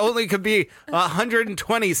could be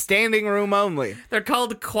 120 standing room only. They're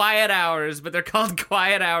called quiet hours, but they're called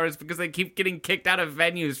quiet hours because they keep getting kicked out of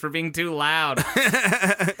venues for being too loud.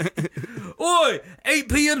 Oi, 8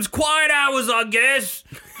 p.m.'s quiet hours, I guess.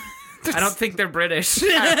 I don't think they're British.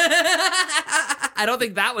 I don't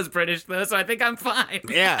think that was British, though, so I think I'm fine.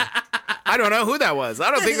 Yeah. I don't know who that was. I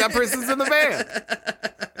don't think that person's in the band.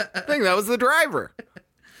 I think that was the driver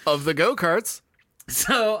of the go-karts.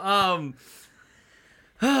 So,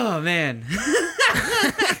 oh, man.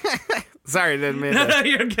 Sorry, didn't mean No, to,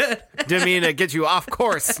 you're good. didn't mean to get you off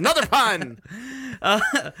course. Another pun.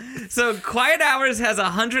 So Quiet Hours has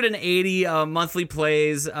 180 monthly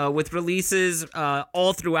plays with releases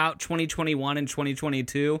all throughout 2021 and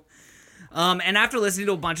 2022. And after listening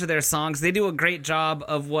to a bunch of their songs, they do a great job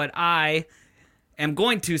of what I am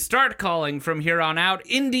going to start calling from here on out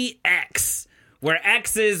Indie X, where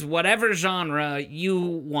X is whatever genre you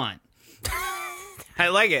want. I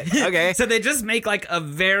like it. Okay. So they just make like a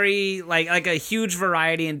very like a huge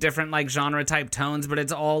variety in different like genre type tones, but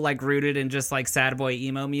it's all like rooted in just like sad boy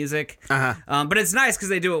emo music. But it's nice because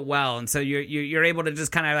they do it well, and so you're able to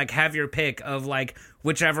just kind of like have your pick of like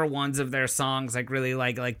whichever ones of their songs like really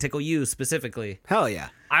like tickle you specifically. Hell yeah.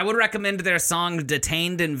 I would recommend their song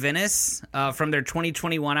 "Detained in Venice" from their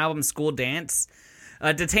 2021 album "School Dance."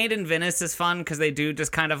 Detained in Venice is fun because they do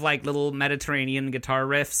just kind of like little Mediterranean guitar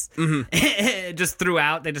riffs just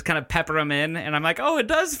throughout. They just kind of pepper them in, and I'm like, oh, it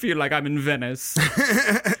does feel like I'm in Venice.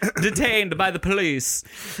 Detained by the police.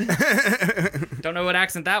 Don't know what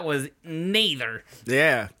accent that was. Neither.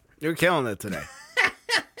 Yeah. You're killing it today.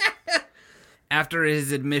 After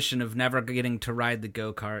his admission of never getting to ride the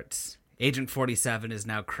go-karts, Agent 47 is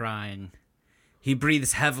now crying. He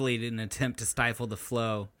breathes heavily in an attempt to stifle the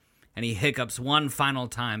flow, and he hiccups one final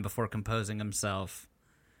time before composing himself.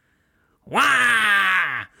 Wah!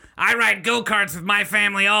 I ride go-karts with my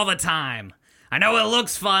family all the time. I know it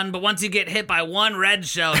looks fun, but once you get hit by one red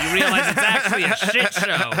shell, you realize it's actually a shit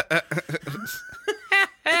show.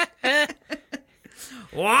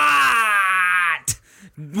 What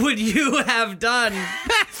would you have done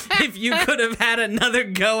if you could have had another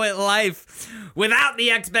go at life without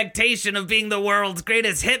the expectation of being the world's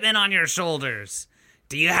greatest hitman on your shoulders?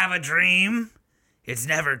 Do you have a dream? It's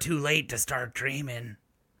never too late to start dreaming.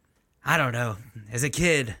 I don't know. As a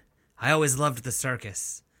kid, I always loved the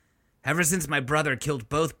circus. Ever since my brother killed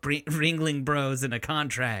both Ringling Bros in a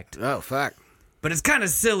contract. Oh, fuck. But it's kind of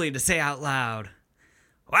silly to say out loud.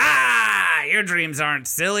 Wah! Your dreams aren't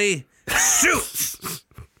silly. Shoot!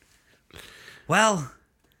 Well,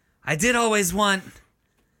 I did always want...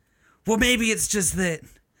 Well, maybe it's just that...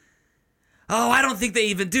 Oh, I don't think they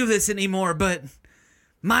even do this anymore, but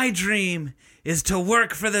my dream is to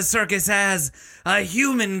work for the circus as a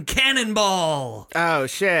human cannonball. Oh,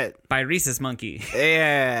 shit. By Rhesus Monkey.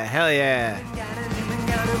 Yeah, hell yeah. Human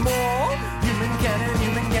cannonball. Human cannon,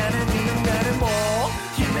 human cannon, human cannonball.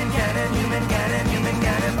 Human cannon, human cannon, human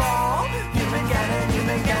cannonball. Human cannon,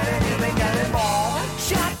 human cannon, human cannonball.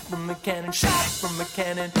 Shot from the cannon, shot from the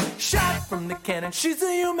cannon, shot from the cannon. She's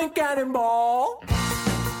a human cannonball.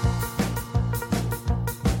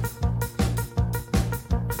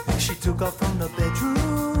 She took off from the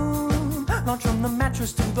bedroom, launched from the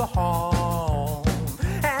mattress to the hall.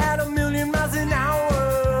 At 1,000,000 miles an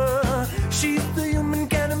hour, she's the human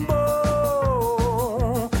cannonball.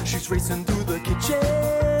 She's racing through the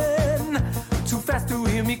kitchen, too fast to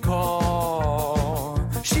hear me call.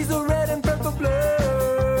 She's a red and purple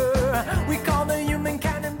blur, we call the human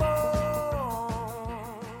cannonball.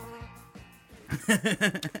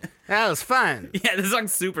 That was fun. Yeah, this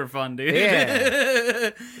song's super fun, dude.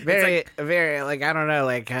 Yeah. Very, very, like, I don't know,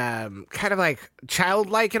 like, kind of like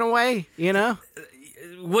childlike in a way, you know?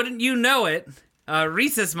 Wouldn't you know it,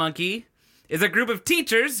 Rhesus Monkey is a group of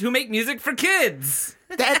teachers who make music for kids.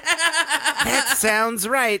 That sounds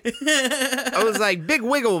right. I was like, Big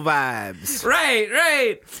Wiggle vibes.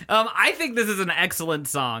 Right. I think this is an excellent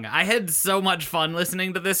song. I had so much fun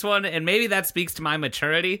listening to this one, and maybe that speaks to my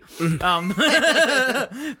maturity. But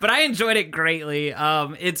I enjoyed it greatly.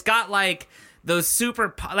 It's got like those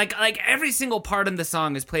super like every single part in the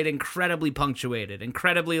song is played incredibly punctuated,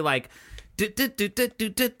 incredibly like. Yeah.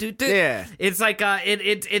 It's like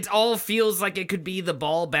it all feels like it could be the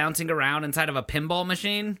ball bouncing around inside of a pinball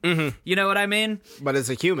machine. Mm-hmm. You know what I mean? But as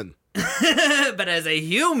a human. But as a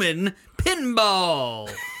human pinball.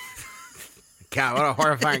 God, what a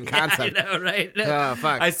horrifying concept. I know, right? Oh,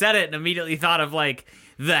 fuck. I said it and immediately thought of like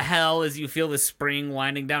the hell as you feel the spring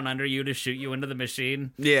winding down under you to shoot you into the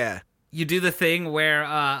machine. Yeah. You do the thing where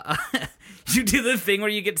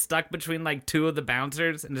you get stuck between like two of the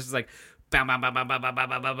bouncers and it's just like bow, bow, bow, bow, bow, bow, bow,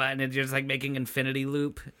 bow, bow, and then you're just like making infinity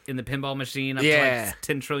loop in the pinball machine up to like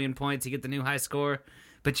 10 trillion points. You get the new high score,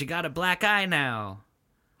 but you got a black eye now.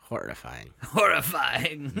 Horrifying.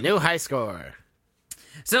 New high score.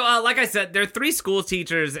 So, like I said, they're 3 school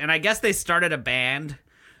teachers, and I guess they started a band.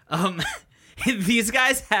 These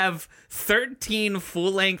guys have 13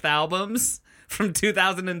 full-length albums from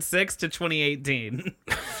 2006 to 2018.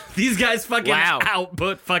 These guys fucking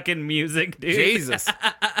output fucking music, dude. Jesus.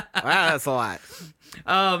 Wow, that's a lot.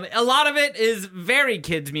 A lot of it is very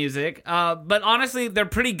kids music, but honestly, they're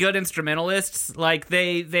pretty good instrumentalists. Like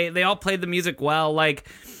they all play the music well. Like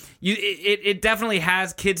it definitely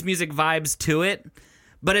has kids music vibes to it,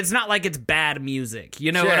 but it's not like it's bad music.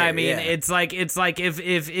 You know what I mean? Yeah. It's like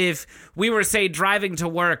if we were, say, driving to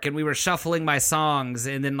work and we were shuffling my songs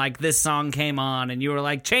and then like this song came on and you were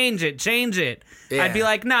like, change it. Yeah. I'd be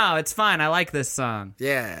like, no, it's fine. I like this song.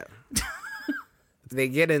 Yeah. They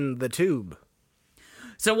get in the tube.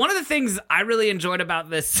 So one of the things I really enjoyed about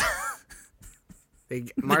this tube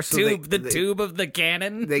of the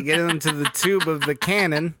cannon. They get into the tube of the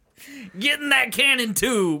cannon. Get in that cannon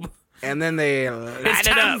tube. And then they It's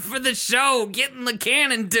time for the show. Get in the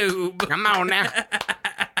cannon tube. Come on now.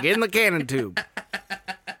 Get in the cannon tube.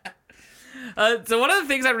 So one of the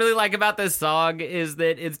things I really like about this song is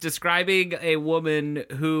that it's describing a woman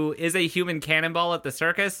who is a human cannonball at the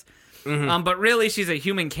circus. Mm-hmm. But really she's a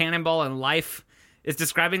human cannonball in life. It's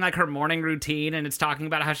describing like her morning routine, and it's talking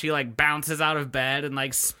about how she like bounces out of bed and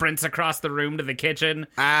like sprints across the room to the kitchen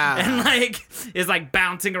and like is like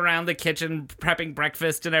bouncing around the kitchen prepping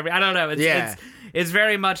breakfast and I don't know. It's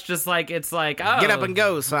very much just like it's like get up and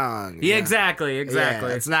go song. Yeah, exactly. Yeah,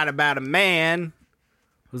 it's not about a man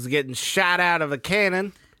who's getting shot out of a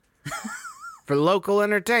cannon for local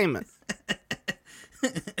entertainment.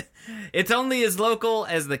 It's only as local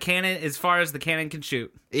as the cannon, as far as the cannon can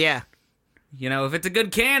shoot. Yeah. You know, if it's a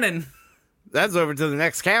good cannon. That's over to the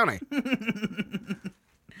next county.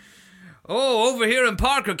 Oh, over here in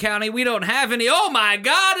Parker County, we don't have any. Oh my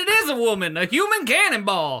God, it is a woman, a human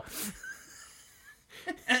cannonball.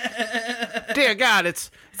 Dear God,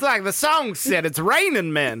 it's like the song said, it's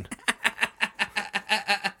raining men.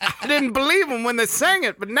 I didn't believe them when they sang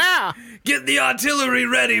it, but now. Get the artillery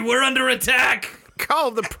ready, we're under attack.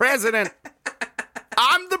 Call the president.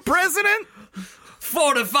 I'm the president?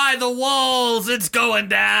 Fortify the walls, it's going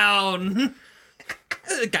down.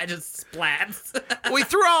 The guy just splats. We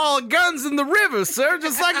threw all guns in the river, sir,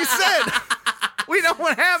 just like you said. We don't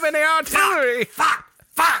have any artillery.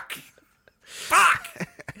 Fuck.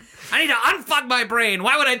 I need to unfuck my brain.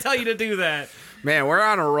 Why would I tell you to do that? Man, we're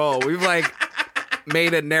on a roll. We've like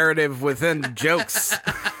made a narrative within jokes.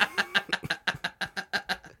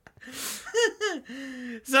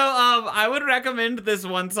 So, I would recommend this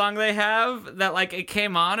one song they have that, like, it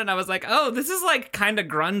came on and I was like, oh, this is, like, kind of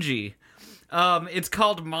grungy. It's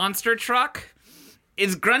called Monster Truck.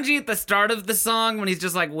 It's grungy at the start of the song when he's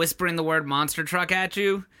just, like, whispering the word monster truck at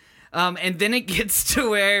you. And then it gets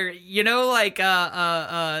to where, you know, like,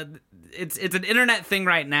 it's an internet thing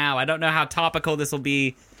right now. I don't know how topical this will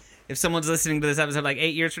be if someone's listening to this episode, like,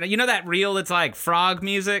 8 years from now. You know that reel that's, like, frog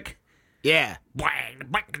music? Yeah.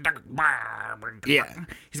 Yeah.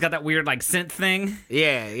 He's got that weird, like, synth thing.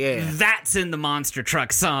 Yeah. That's in the Monster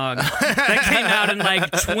Truck song. That came out in,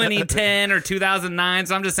 like, 2010 or 2009,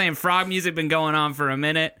 so I'm just saying frog music been going on for a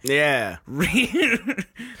minute. Yeah.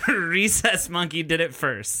 Recess Monkey did it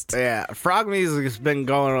first. Yeah. Frog music has been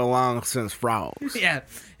going along since frogs. Yeah.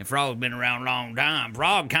 And frog's been around a long time.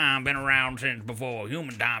 Frog time been around since before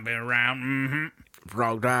human time been around. Mm-hmm.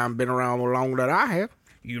 Frog time been around longer than I have.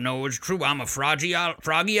 You know it's true. I'm a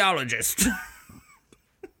froggyologist.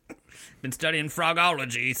 Been studying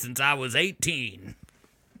frogology since I was 18.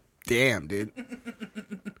 Damn, dude.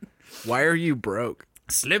 Why are you broke?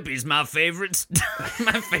 Slippy's my favorite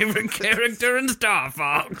character in Star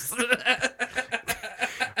Fox.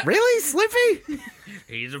 Really, Slippy?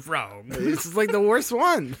 He's a frog. This is like the worst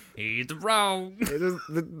one. He's a frog. It is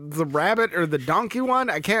the rabbit or the donkey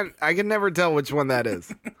one. I can never tell which one that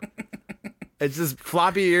is. It's just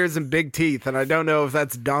floppy ears and big teeth, and I don't know if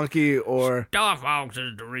that's donkey or... Star Fox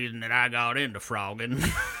is the reason that I got into frogging.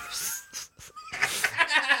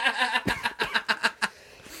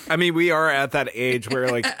 I mean, we are at that age where,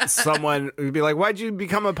 like, someone would be like, why'd you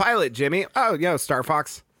become a pilot, Jimmy? Oh, Star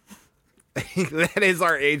Fox. That is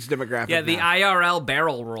our age demographic. Yeah, the now. IRL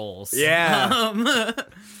barrel rolls. Yeah.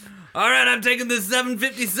 All right, I'm taking this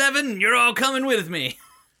 757. You're all coming with me.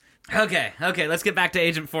 Okay, let's get back to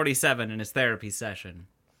Agent 47 and his therapy session.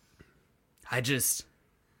 I just,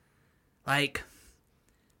 like,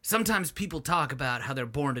 sometimes people talk about how they're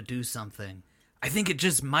born to do something. I think it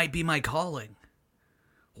just might be my calling.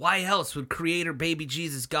 Why else would Creator Baby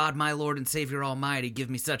Jesus, God, my Lord and Savior Almighty, give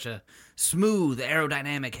me such a smooth,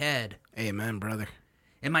 aerodynamic head? Amen, brother.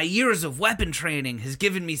 And my years of weapon training has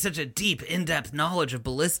given me such a deep, in-depth knowledge of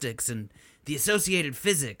ballistics and the associated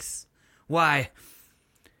physics. Why...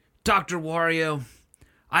 Dr. Wario,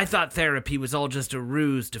 I thought therapy was all just a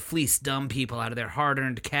ruse to fleece dumb people out of their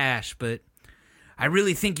hard-earned cash, but I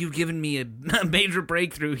really think you've given me a major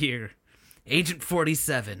breakthrough here. Agent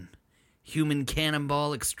 47, human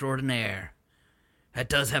cannonball extraordinaire. That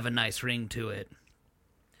does have a nice ring to it.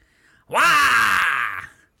 Wah!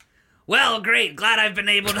 Well, great. Glad I've been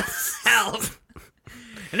able to help.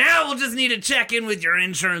 Now we'll just need to check in with your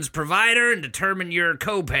insurance provider and determine your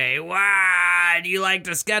copay. Why? Do you like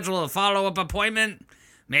to schedule a follow-up appointment?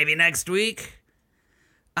 Maybe next week?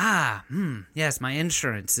 Yes, my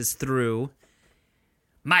insurance is through.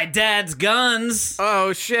 My dad's guns.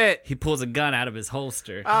 Oh, shit. He pulls a gun out of his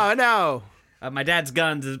holster. Oh, no. My dad's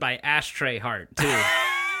guns is by Ashtray Heart, too.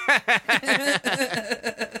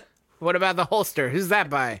 What about the holster? Who's that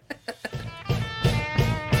by?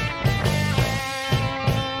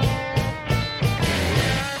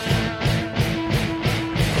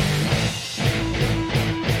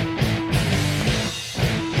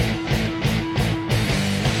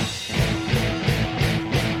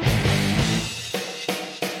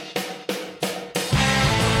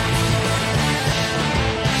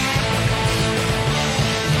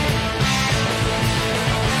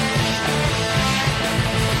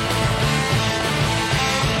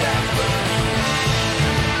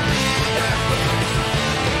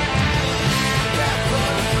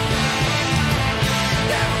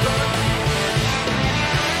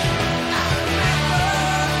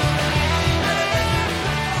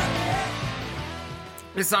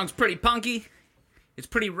 This song's pretty punky. It's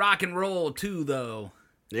pretty rock and roll, too, though.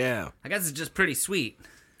 Yeah. I guess it's just pretty sweet.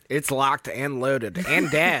 It's locked and loaded.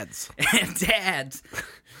 And dads. And dads.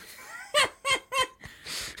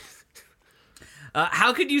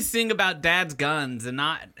 How could you sing about dad's guns and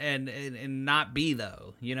not be,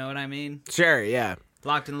 though? You know what I mean? Sure, yeah.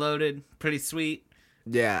 Locked and loaded, pretty sweet.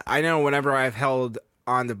 Yeah, I know whenever I've held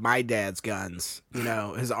onto my dad's guns,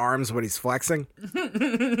 his arms when he's flexing,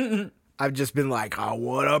 I've just been like, I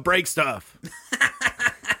want to break stuff.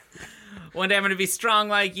 One day I'm going to be strong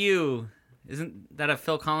like you. Isn't that a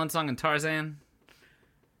Phil Collins song in Tarzan?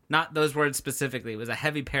 Not those words specifically. It was a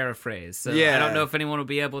heavy paraphrase. So yeah. I don't know if anyone will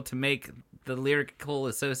be able to make the lyrical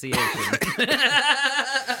association.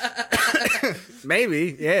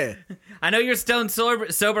 Maybe, yeah. I know you're stone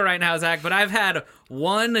sober right now, Zach, but I've had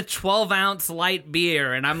one 12-ounce light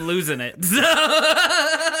beer, and I'm losing it. So...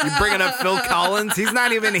 You bringing up Phil Collins? He's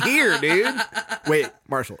not even here, dude. Wait,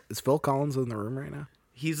 Marshall, is Phil Collins in the room right now?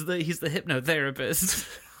 He's the hypnotherapist.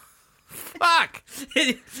 Fuck!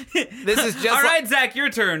 This is just all right, Zach, your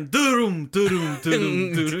turn. Doo-doom, doo-doom,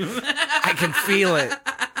 doo-doom, doo-doom. I can feel it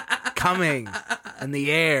coming in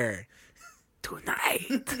the air.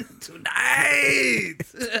 Tonight.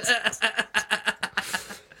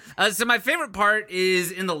 So my favorite part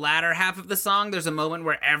is in the latter half of the song. There's a moment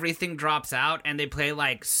where everything drops out and they play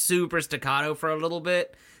like super staccato for a little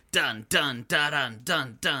bit. Dun, dun, dun, dun,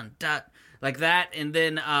 dun, dun, dun. Like that, and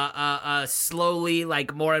then slowly,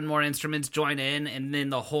 like, more and more instruments join in, and then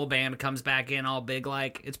the whole band comes back in all big,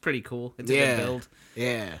 like. It's pretty cool. It's a good build.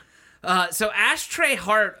 Yeah. So Ashtray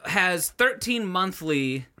Heart has 13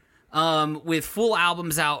 monthly, with full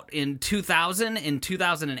albums out in 2000 and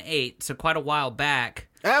 2008, so quite a while back.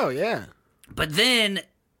 Oh, yeah. But then...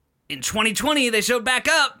 in 2020, they showed back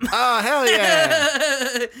up. Oh, hell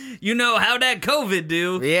yeah. You know how that COVID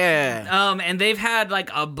do. Yeah. And they've had like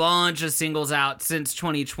a bunch of singles out since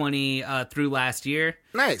 2020 through last year.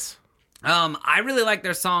 Nice. I really like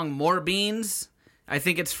their song More Beans. I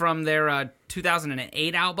think it's from their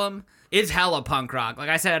 2008 album. It's hella punk rock. Like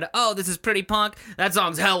I said, oh, this is pretty punk. That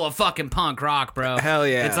song's hella fucking punk rock, bro. Hell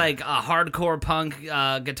yeah. It's like a hardcore punk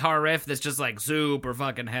guitar riff that's just like super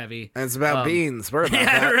fucking heavy. And it's about beans. We're about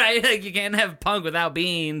Yeah, that. right? Like you can't have punk without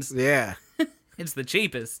beans. Yeah. It's the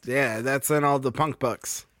cheapest. Yeah, that's in all the punk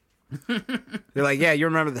books. They're like, yeah, you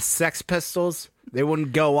remember the Sex Pistols? They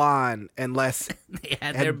wouldn't go on unless They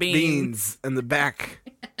had had their beans. in the back.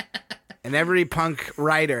 And every punk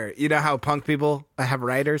writer, you know how punk people have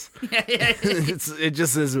writers? Yeah. It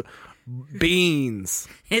just says beans.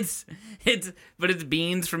 But it's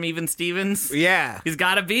Beans from Even Stevens. Yeah. He's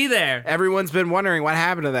got to be there. Everyone's been wondering what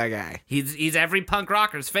happened to that guy. He's every punk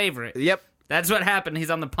rocker's favorite. Yep. That's what happened.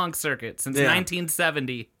 He's on the punk circuit since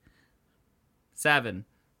 1977.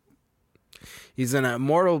 He's an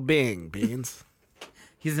immortal being, Beans.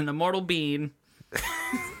 He's an immortal bean.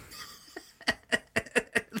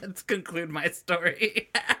 Let's conclude my story.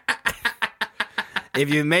 If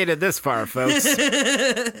you made it this far, folks,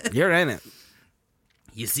 you're in it.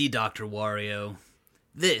 You see, Dr. Wario,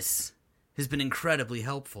 this has been incredibly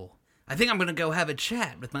helpful. I think I'm going to go have a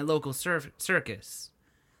chat with my local circus.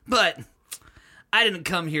 But I didn't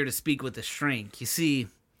come here to speak with a shrink. You see,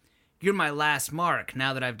 you're my last mark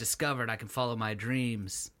now that I've discovered I can follow my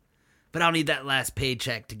dreams. But I'll need that last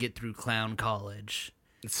paycheck to get through clown college.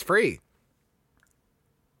 It's free.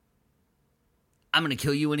 I'm going to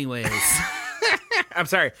kill you anyways. I'm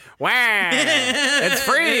sorry. Wow. It's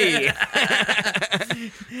free.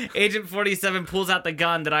 Agent 47 pulls out the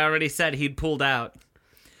gun that I already said he'd pulled out.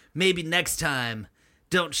 Maybe next time,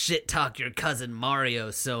 don't shit talk your cousin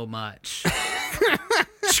Mario so much.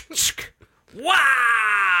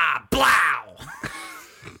 Wah! Blow!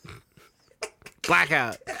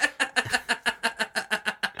 Blackout.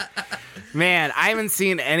 Man, I haven't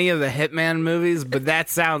seen any of the Hitman movies, but that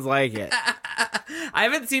sounds like it. I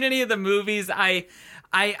haven't seen any of the movies. I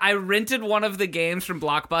rented one of the games from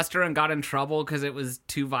Blockbuster and got in trouble because it was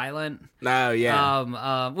too violent. Oh,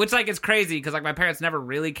 yeah. Which, like, it's crazy because, like, my parents never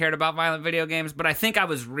really cared about violent video games, but I think I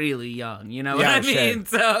was really young, you know what I mean?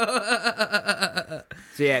 So,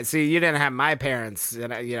 yeah, see, you didn't have my parents,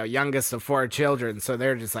 youngest of 4 children, so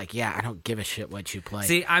they're just like, yeah, I don't give a shit what you play.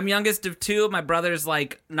 See, I'm youngest of 2. My brother's,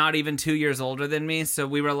 like, not even 2 years older than me, so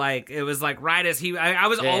we were, like, it was, like, right as I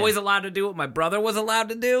was always allowed to do what my brother was allowed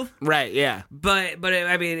to do. Right, yeah. But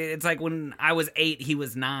I mean, it's like when I was 8, he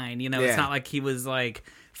was 9, you know? Yeah. It's not like he was, like,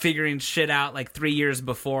 figuring shit out, like, 3 years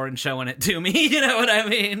before and showing it to me, you know what I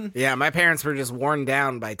mean? Yeah, my parents were just worn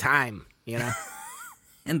down by time, you know?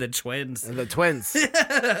 And the twins. And the twins.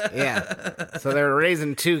 Yeah. So they were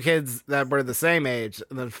raising 2 kids that were the same age,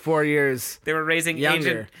 and then 4 years They were raising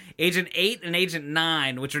younger. Agent 8 and Agent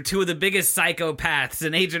 9, which are 2 of the biggest psychopaths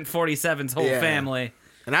in Agent 47's whole family.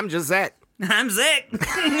 And I'm just that. I'm sick.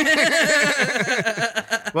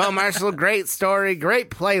 Well, Marshall, great story, great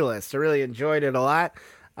playlist. I really enjoyed it a lot.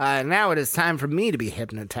 Now it is time for me to be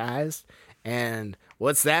hypnotized. And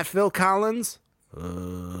what's that, Phil Collins?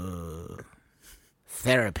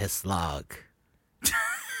 Therapist log.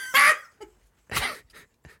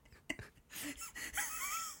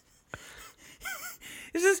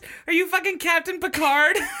 Are you fucking Captain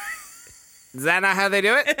Picard? Is that not how they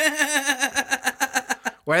do it?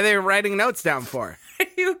 What are they writing notes down for?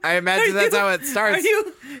 I imagine that's how it starts.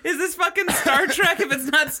 Is this fucking Star Trek? If it's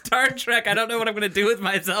not Star Trek, I don't know what I'm going to do with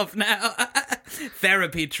myself now.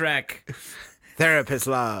 Therapy Trek. Therapist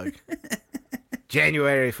log.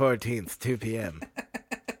 January 14th, 2 p.m.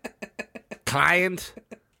 Client,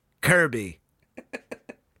 Kirby.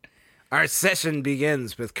 Our session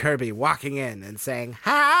begins with Kirby walking in and saying,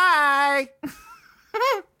 "Hi!"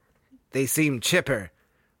 They seemed chipper,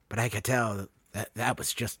 but I could tell that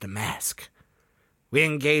was just a mask. We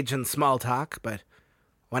engage in small talk, but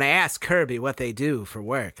when I asked Kirby what they do for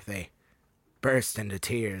work, they burst into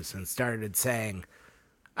tears and started saying,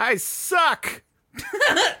 "I suck!"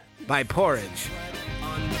 by Porridge.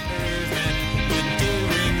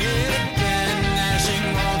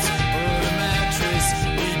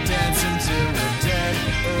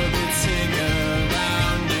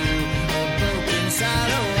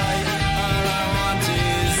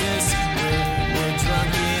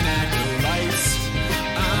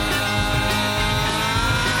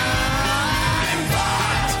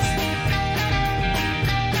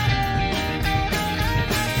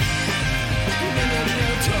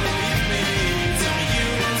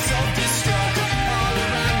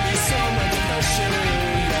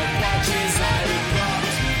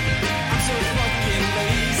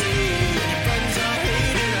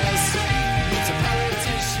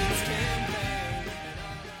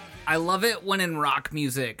 I love it when in rock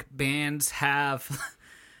music, bands have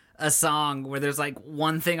a song where there's like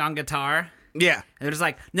one thing on guitar. Yeah. And they're just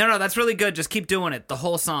like, no, that's really good. Just keep doing it. The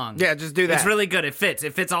whole song. Yeah, just do that. It's really good. It fits.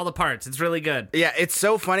 It fits all the parts. It's really good. Yeah, it's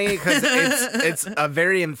so funny because it's a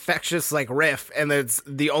very infectious like riff, and it's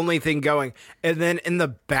the only thing going. And then in the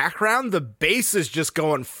background, the bass is just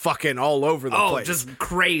going fucking all over the place. Oh, just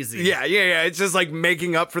crazy. Yeah. It's just like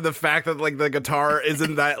making up for the fact that like the guitar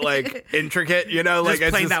isn't that like intricate, you know, like Just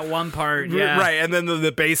it's playing just, that one part. Yeah. right. And then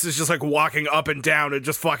the bass is just like walking up and down and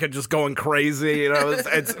just fucking just going crazy. You know,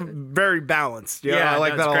 it's very balanced. You know? Yeah, I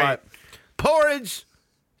like no, that it's a great. lot. Porridge,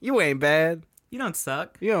 you ain't bad. You don't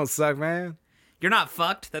suck. You don't suck, man. You're not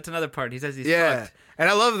fucked. That's another part. He says he's Yeah. fucked. And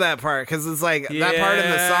I love that part because it's like that part in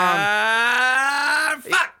the song.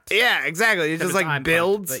 Fucked. Yeah, exactly. It just it's like I'm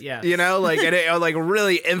builds, fucked, but yeah. you know, like and it like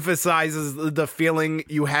really emphasizes the feeling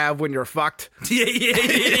you have when you're fucked. Yeah.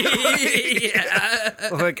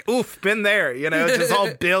 Like, oof, been there, you know, it just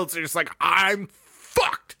all builds. You're just like, I'm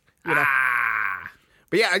fucked, you know.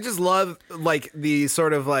 But yeah, I just love like the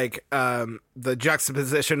sort of like the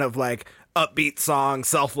juxtaposition of like upbeat song,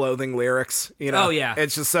 self-loathing lyrics, you know. Oh, yeah.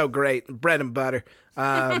 It's just so great. Bread and butter.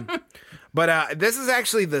 But this is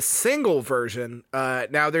actually the single version.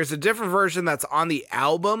 Now there's a different version that's on the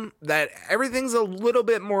album that everything's a little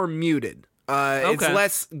bit more muted. It's Okay.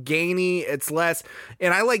 less gainy. It's less,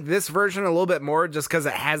 and I like this version a little bit more just because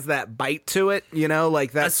it has that bite to it. You know,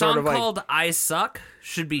 like that A song sort of like called "I Suck"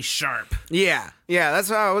 should be sharp. yeah, that's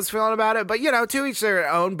how I was feeling about it. But, you know, to each their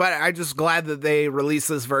own. But I'm just glad that they released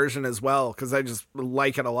this version as well because I just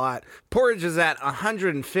like it a lot. Porridge is at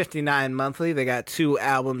 $159 monthly. They got 2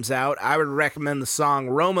 albums out. I would recommend the song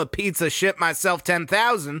Roma Pizza Ship Myself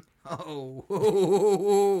 10,000.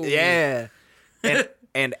 Oh. Yeah.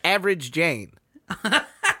 And Average Jane.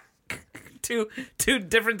 Two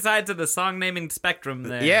different sides of the song naming spectrum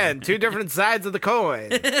there. Yeah, and 2 different sides of the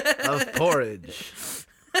coin of Porridge.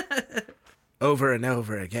 Over and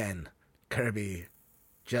over again, Kirby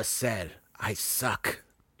just said, "I suck."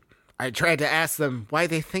 I tried to ask them why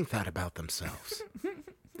they think that about themselves.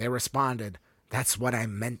 They responded, "That's what I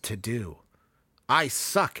meant to do. I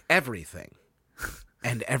suck everything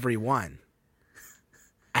and everyone.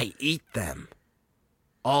 I eat them,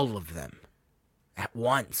 all of them, at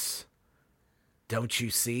once. Don't you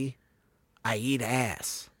see? I eat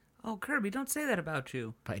ass Oh, Kirby, don't say that about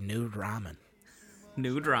you. by Nude Ramen."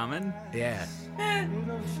 Nude ramen. Yeah.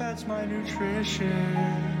 That's my nutrition.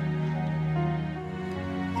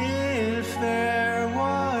 If there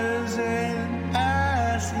was an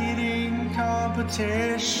ass-eating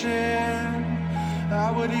competition,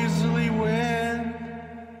 I would easily win.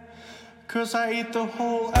 'Cause I eat the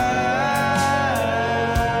whole ass.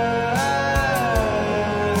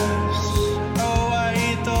 Oh, I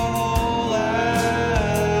eat the whole ass.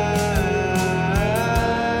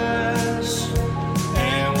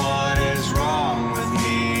 And what is wrong with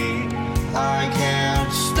me? I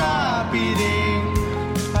can't stop eating.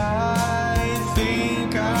 I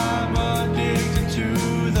think I'm addicted to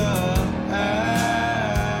the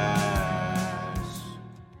ass.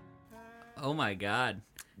 Oh my god.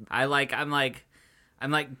 I'm like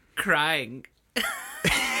crying.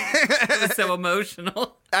 It was so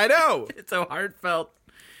emotional. I know. It's so heartfelt.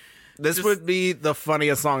 This would be the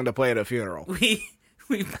funniest song to play at a funeral. We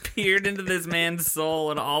peered into this man's soul,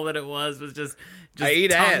 and all that it was just I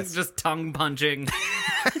eat ass. just tongue punching.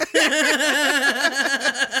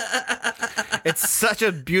 It's such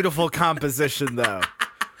a beautiful composition, though,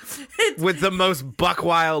 with the most buck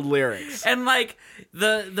wild lyrics. And like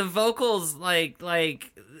the vocals like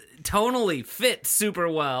tonally fit super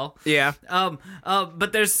well. Yeah.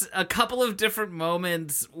 But there's a couple of different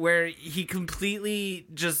moments where he completely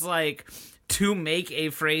just like, to make a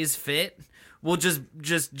phrase fit, will just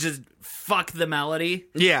fuck the melody.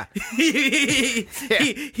 Yeah.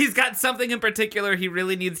 He's got something in particular he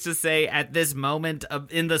really needs to say at this moment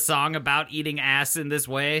in the song about eating ass in this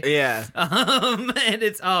way. Yeah. And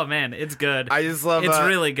it's, oh man, it's good. I just love it's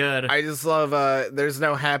really good. I just love there's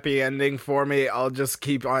no happy ending for me. I'll just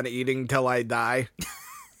keep on eating till I die.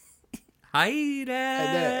 I eat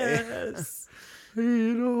ass.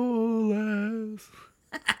 Eat all ass.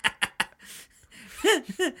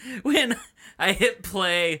 When I hit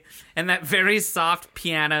play and that very soft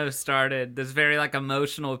piano started, this very like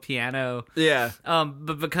emotional piano. Yeah.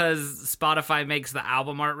 But because Spotify makes the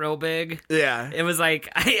album art real big, Yeah. it was like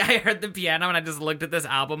I heard the piano and I just looked at this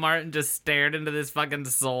album art and just stared into this fucking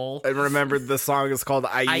soul. And remembered the song is called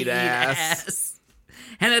I Eat Ass.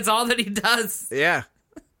 And that's all that he does. Yeah.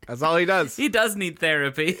 That's all he does. He does need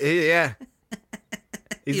therapy. Yeah.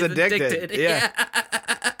 He's addicted. Yeah.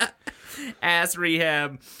 Ass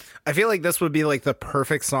rehab. I feel like this would be like the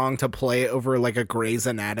perfect song to play over like a Grey's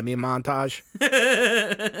Anatomy montage.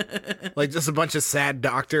 Like just a bunch of sad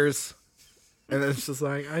doctors. And it's just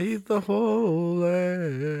like, I eat the whole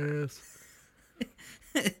ass.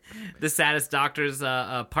 The saddest doctor's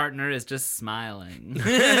partner is just smiling.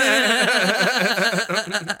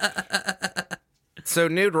 So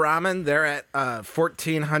Nude Ramen, they're at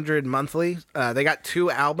 1,400 monthly. They got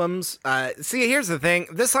 2 albums. See, here's the thing.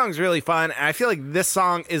 This song's really fun, and I feel like this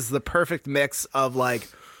song is the perfect mix of like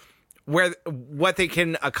what they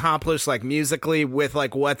can accomplish like musically with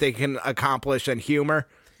like what they can accomplish in humor.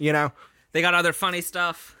 You know, They got other funny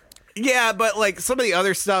stuff. yeah, but like some of the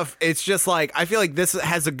other stuff, it's just like I feel like this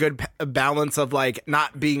has a good balance of like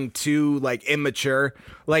not being too like immature.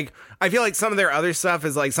 Like I feel like some of their other stuff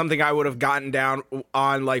is like something I would have gotten down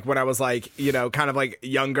on like when I was like, you know, kind of like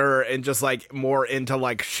younger and just like more into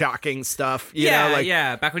like shocking stuff. You know, like,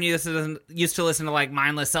 yeah. Back when you used to listen to like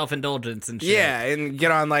mindless self-indulgence and shit. yeah, and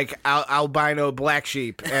get on like albino black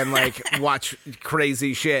sheep and like watch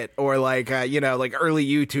crazy shit or like you know, like early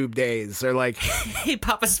YouTube days or like Hey,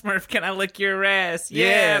 Papa Smurf, can I lick your ass?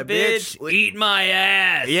 Yeah, bitch. bitch. Eat my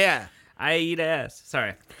ass. yeah. I eat ass.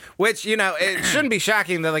 Sorry. Which, you know, it shouldn't be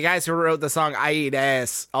shocking that the guys who wrote the song I Eat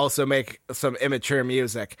Ass also make some immature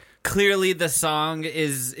music. Clearly the song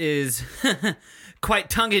is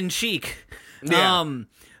quite tongue-in-cheek. Yeah.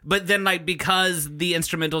 But then, like, because the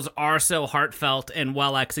instrumentals are so heartfelt and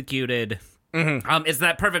well executed, it's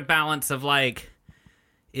that perfect balance of like,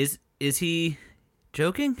 is he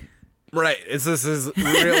joking? Right. Is this his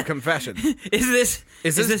real confession? Is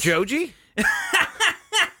this Joji?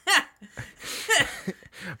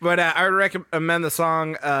 But I would recommend the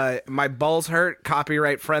song My Balls Hurt,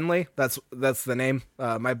 copyright friendly. That's the name.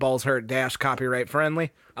 My Balls Hurt - copyright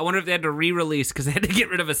friendly. I wonder if they had to re-release because they had to get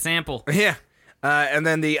rid of a sample. Yeah. And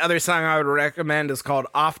then the other song I would recommend is called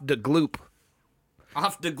Off the Gloop.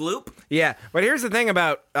 Off the gloop? Yeah, but here's the thing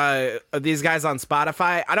about these guys on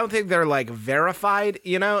Spotify. I don't think they're, like, verified,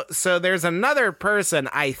 you know? So there's another person,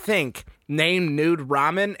 I think, named Nude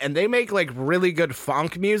Ramen, and they make, like, really good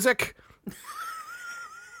funk music.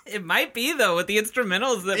 It might be, though, with the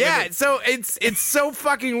instrumentals. Yeah, so it's so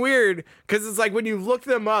fucking weird, because it's like when you look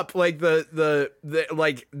them up, like, the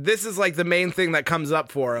like, this is, like, the main thing that comes up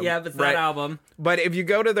for them. Yeah, but it's right? that album. But if you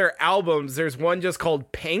go to their albums, there's one just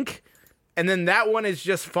called Pink, and then that one is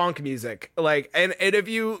just funk music. Like, and if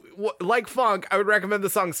you like funk, I would recommend the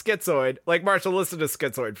song Schizoid. Like, Marshall, listen to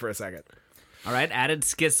Schizoid for a second. All right, added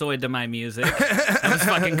Schizoid to my music. That was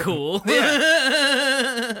fucking cool.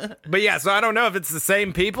 But yeah, so I don't know if it's the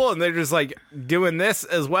same people and they're just like doing this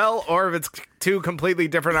as well, or if it's 2 completely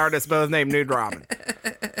different artists both named Nude Ramen.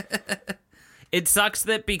 It sucks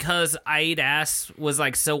that because I Eat Ass was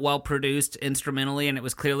like so well produced instrumentally and it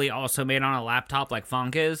was clearly also made on a laptop like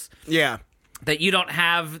funk is, Yeah. that you don't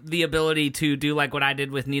have the ability to do like what I did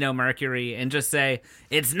with Nino Mercury and just say,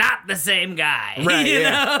 it's not the same guy. Right, you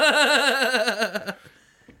yeah.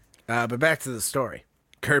 know? But back to the story.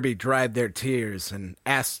 Kirby dried their tears and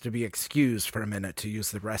asked to be excused for a minute to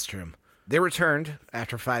use the restroom. They returned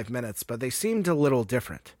after 5 minutes, but they seemed a little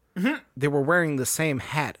different. They were wearing the same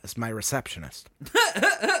hat as my receptionist.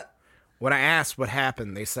 When I asked what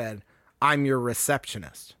happened, they said, I'm your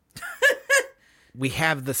receptionist. We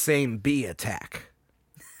have the same bee attack.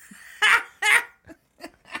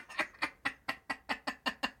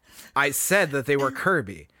 I said that they were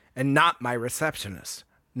Kirby and not my receptionist.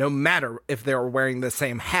 no matter if they were wearing the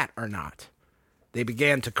same hat or not. They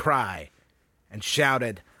began to cry and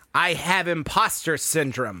shouted, "I have imposter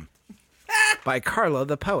syndrome," by Carla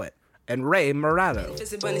the Poet and Ray Murado.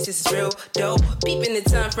 Just abundance, this is real dope. Beep in the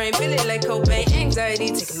time frame, feeling like Cobain. Anxiety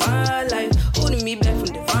taking my life, holding me back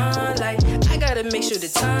from divine light. I gotta make sure the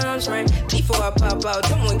time's right before I pop out.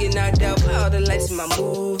 Don't want to get knocked out by all the lights in my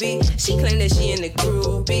movie. She claimed that she in the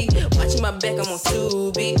groovy. Watching my back, I'm on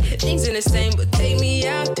Tubi. Things in the same, but take me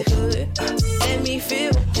out the hood. Let me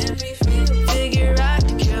feel. Figure out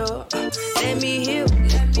the cure. Let me heal.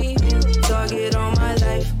 Target on my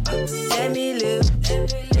life. Let me live.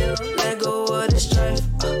 Let go of the strife.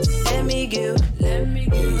 Let me give.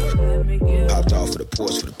 Popped off of the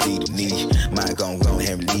porch for the bleeding knee. Mind gon' go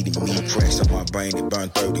ahead and leading me. Press on my brain, it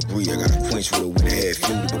burned 3rd degree. I got a quench with a winter head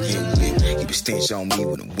fuel to begin with. Keep a stench on me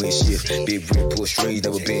when the wind shift. Big red pull strings,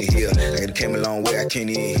 never been here. I came a long way, I can't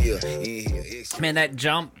even hear. Man, that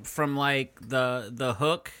jump from like the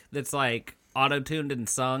hook that's like auto-tuned and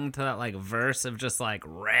sung to that like verse of just like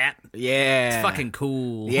rap. Yeah. It's fucking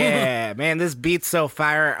cool. Yeah, man, this beat's so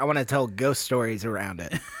fire. I want to tell ghost stories around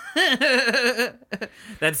it.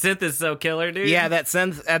 That synth is so killer, dude. Yeah, that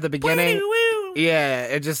synth at the beginning. Woo-woo. Yeah,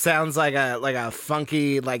 it just sounds like a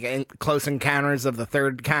funky Close Encounters of the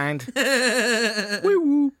Third kind.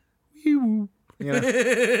 Woo-woo. Woo-woo. You know?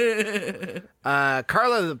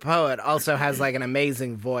 Carla the Poet also has like an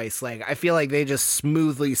amazing voice. Like I feel like they just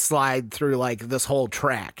smoothly slide through like this whole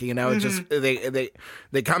track. You know, it just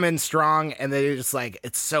they come in strong and they just like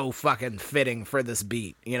it's so fucking fitting for this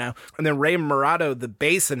beat. You know, and then Ray Murado, the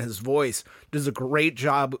bass in his voice, does a great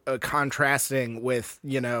job contrasting with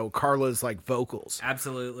Carla's like vocals.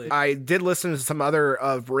 Absolutely. I did listen to some other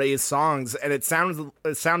of Ray's songs, and it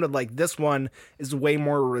sounded like this one is way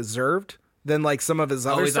more reserved than like some of his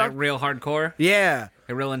other Always stuff. like real hardcore. Yeah.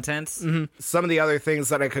 Like real intense. Mm-hmm. Some of the other things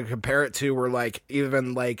that I could compare it to were like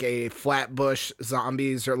even like a Flatbush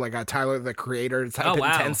Zombies or like a Tyler the Creator type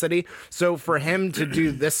intensity. So for him to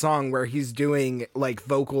do this song where he's doing like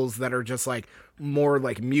vocals that are just like more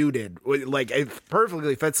like muted, like it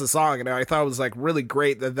perfectly fits the song, and I thought it was like really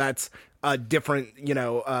great that that's a different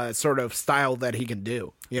sort of style that he can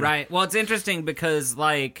do. Right. Well, it's interesting because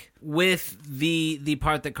like with the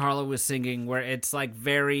part that Carla was singing where it's like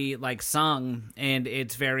very like sung and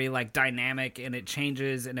it's very like dynamic and it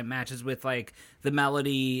changes and it matches with like the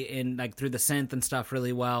melody and like through the synth and stuff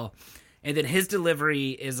really well, and then his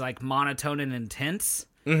delivery is like monotone and intense.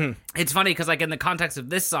 Mm-hmm. It's funny because like in the context of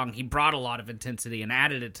this song he brought a lot of intensity and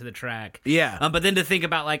added it to the track. But then to think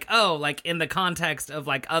about like like in the context of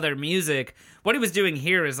like other music, what he was doing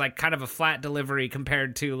here is like kind of a flat delivery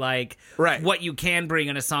compared to like what you can bring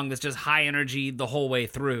in a song that's just high energy the whole way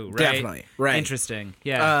through. Right? Definitely. Right. Interesting.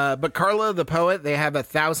 Yeah. But Carla the Poet, they have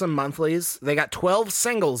 1,000 monthlies. They got 12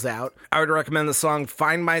 singles out. I would recommend the song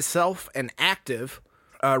Find Myself and Active.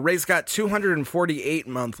 Ray's got 248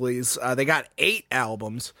 monthlies. They got 8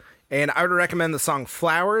 albums. And I would recommend the song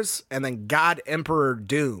Flowers and then God Emperor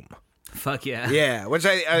Doom. Fuck yeah. Yeah, which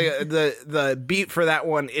the beat for that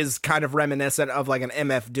one is kind of reminiscent of like an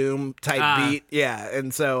MF Doom type beat. Yeah,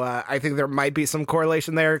 and so I think there might be some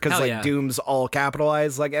correlation there because like Doom's all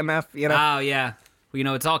capitalized like MF, Oh, yeah.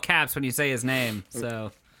 Well, it's all caps when you say his name,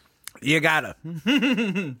 so. You gotta.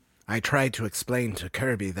 I tried to explain to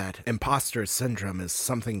Kirby that imposter syndrome is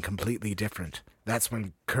something completely different. That's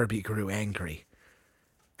when Kirby grew angry.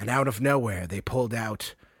 And out of nowhere, they pulled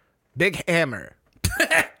out Big Hammer.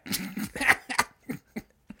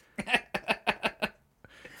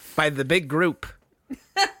 By the Big Group.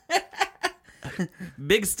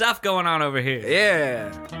 Big stuff going on over here.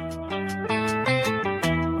 Yeah.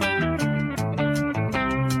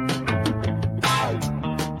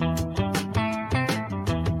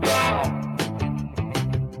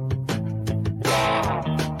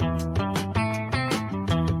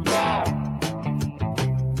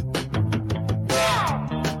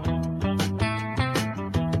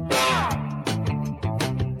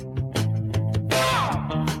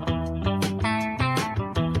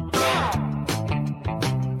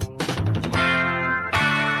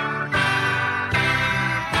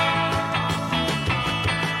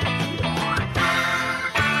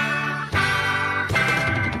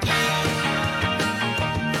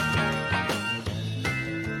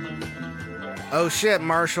 Oh shit,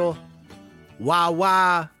 Marshall. Wah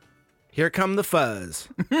wah. Here come the fuzz.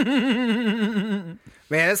 Man,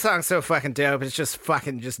 this song's so fucking dope. It's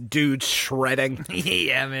just dudes shredding.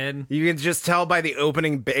 Yeah, man. You can just tell by the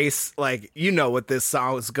opening bass, like, you know what this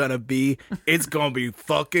song is gonna be. It's gonna be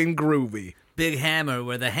fucking groovy. Big Hammer,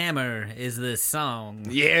 where the hammer is this song.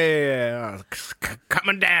 Yeah,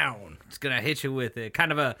 coming down. It's gonna hit you with it.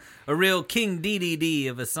 Kind of a real King DDD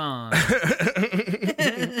of a song.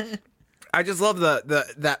 I just love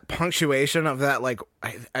that punctuation of that, like,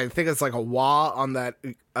 I think it's like a wah on that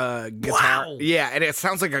guitar. Wow. Yeah, and it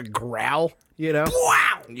sounds like a growl, you know?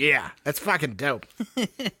 Wow! Yeah, that's fucking dope.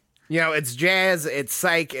 You know, it's jazz, it's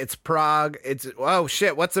psych, it's prog, it's, oh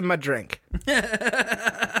shit, what's in my drink?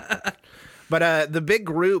 But the big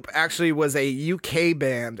group actually was a UK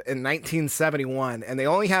band in 1971, and they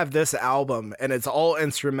only have this album, and it's all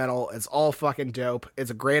instrumental, it's all fucking dope,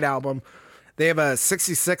 it's a great album. They have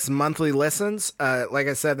 66 monthly listens. Like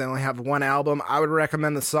I said, they only have one album. I would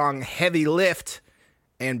recommend the song Heavy Lift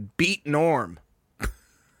and Beat Norm.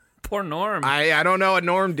 Poor Norm. I don't know what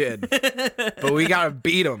Norm did, but we got to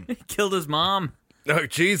beat him. Killed his mom. Oh,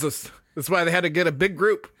 Jesus. That's why they had to get a big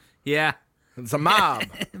group. Yeah. It's a mob.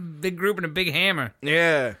 Big group and a big hammer.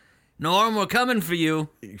 Yeah. Norm, we're coming for you.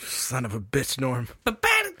 You son of a bitch, Norm.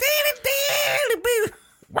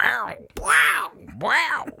 Wow. Wow.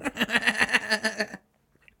 Wow.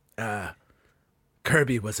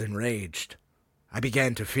 Kirby was enraged. I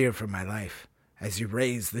began to fear for my life as you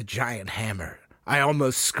raised the giant hammer. I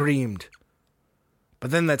almost screamed.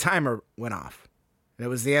 But then the timer went off. And it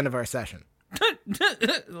was the end of our session.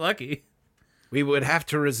 Lucky. We would have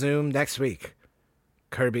to resume next week.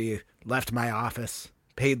 Kirby left my office,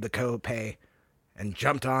 paid the co-pay, and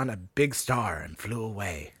jumped on a big star and flew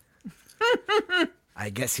away. I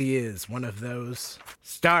guess he is one of those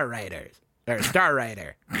Star Rider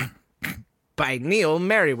by Neil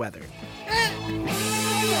Merriweather.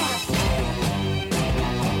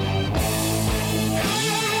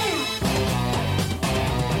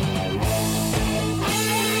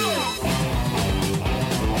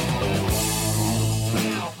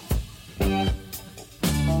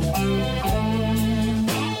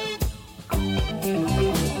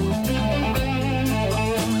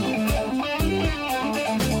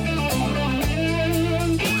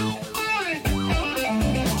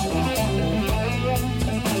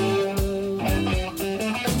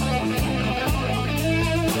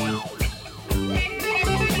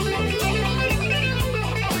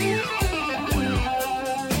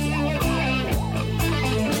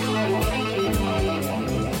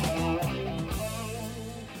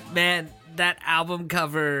 Man, that album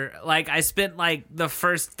cover, like, I spent, like, the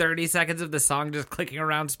first 30 seconds of the song just clicking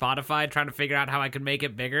around Spotify trying to figure out how I could make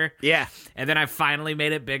it bigger. Yeah. And then I finally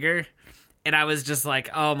made it bigger, and I was just like,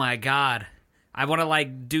 oh my God. I want to,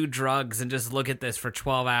 like, do drugs and just look at this for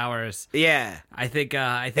 12 hours. Yeah. I think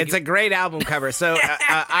It's a great album cover. So,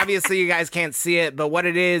 obviously you guys can't see it, but what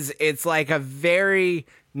it is, it's like a very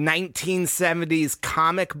 1970s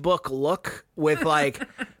comic book look with like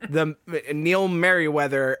the Neil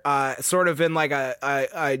Merriweather sort of in like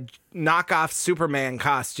a knockoff Superman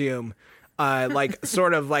costume, like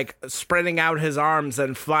sort of like spreading out his arms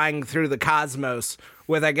and flying through the cosmos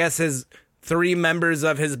with, I guess, his 3 members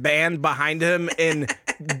of his band behind him in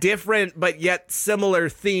different but yet similar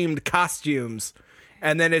themed costumes.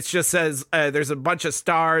 And then it just says there's a bunch of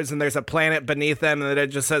stars and there's a planet beneath them, and then it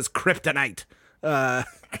just says Kryptonite.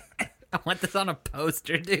 I want this on a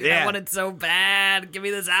poster, dude. Yeah. I want it so bad. Give me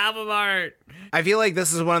this album art. I feel like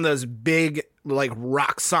this is one of those big, like,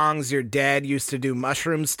 rock songs your dad used to do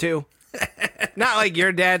mushrooms to. Not like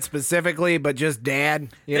your dad specifically, but just dad.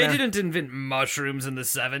 They didn't invent mushrooms in the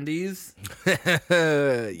 70s.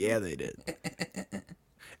 Yeah, they did.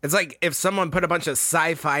 It's like if someone put a bunch of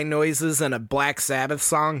sci-fi noises in a Black Sabbath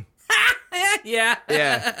song. Yeah.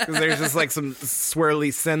 Yeah, because there's just like some swirly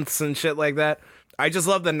synths and shit like that. I just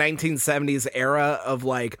love the 1970s era of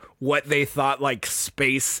like what they thought like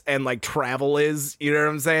space and like travel is. You know what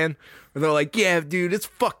I'm saying? Where they're like, yeah, dude, it's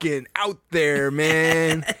fucking out there,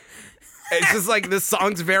 man. It's just like this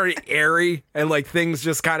song's very airy and like things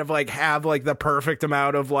just kind of like have like the perfect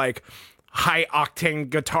amount of like high octane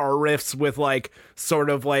guitar riffs with like sort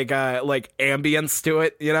of like ambience to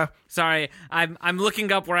it, you know? Sorry, I'm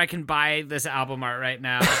looking up where I can buy this album art right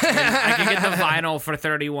now. I can get the vinyl for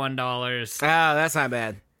 $31. Oh, that's not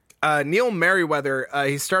bad. Neil Merriweather,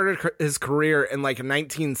 he started his career in like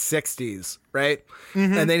 1960s, right?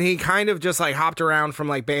 Mm-hmm. And then he kind of just like hopped around from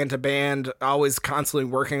like band to band, always constantly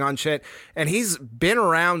working on shit. And he's been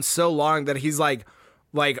around so long that he's like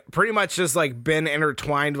pretty much just like been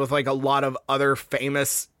intertwined with like a lot of other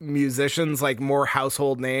famous musicians, like more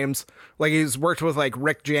household names. Like he's worked with like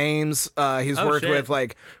Rick James. He's worked with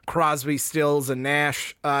like Crosby, Stills, and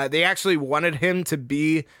Nash. They actually wanted him to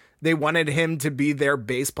be they wanted him to be their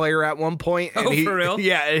bass player at one point. And Oh, for real?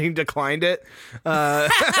 Yeah, and he declined it. Do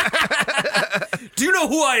you know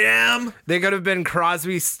who I am? They could have been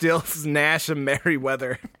Crosby, Stills, Nash, and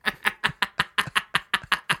Merriweather.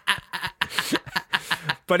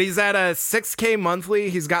 But he's at a 6K monthly.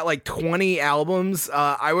 He's got like 20 albums.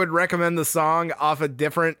 I would recommend the song off a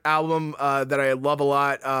different album that I love a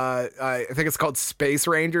lot. I think it's called Space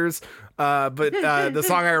Rangers. But the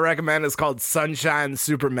song I recommend is called Sunshine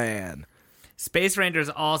Superman. Space Rangers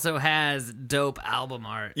also has dope album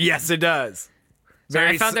art. Yes, it does.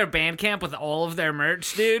 I found their Bandcamp with all of their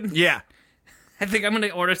merch, dude. Yeah. I think I'm going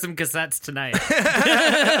to order some cassettes tonight.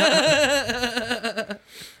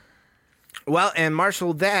 Well, and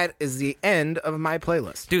Marshall, that is the end of my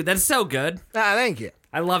playlist. Dude, that's so good. Thank you.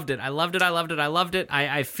 I loved it.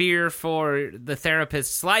 I fear for the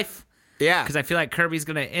therapist's life. Yeah. Because I feel like Kirby's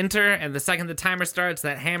going to enter, and the second the timer starts,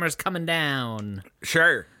 that hammer's coming down.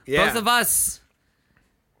 Sure. Yeah. Both of us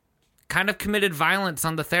kind of committed violence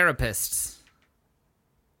on the therapists.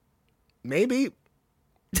 Maybe.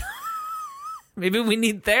 Maybe we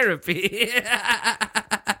need therapy.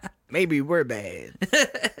 Maybe we're bad.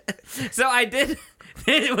 So I did,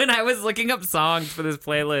 when I was looking up songs for this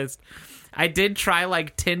playlist, I did try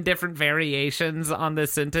like 10 different variations on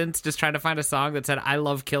this sentence, just trying to find a song that said, I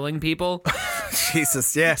love killing people.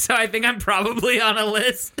 Jesus, yeah. So I think I'm probably on a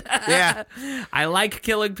list. Yeah. I like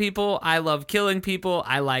killing people. I love killing people.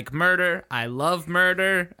 I like murder. I love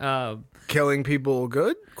murder. Killing people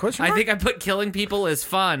good? Question mark? I think I put killing people is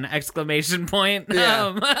fun! Exclamation point.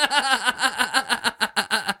 Yeah.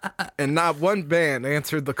 And not one band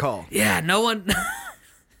answered the call. Yeah, no one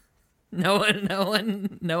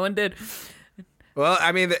did. Well,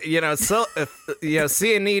 I mean, so,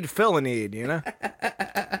 see a need, fill a need, you know?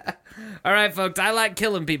 All right, folks, I like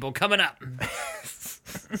killing people. Coming up.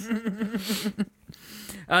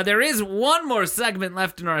 There is one more segment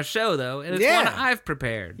left in our show, though, and it's one I've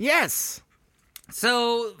prepared. Yes.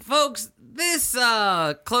 So, folks, this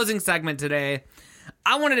closing segment today,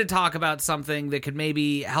 I wanted to talk about something that could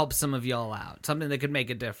maybe help some of y'all out, something that could make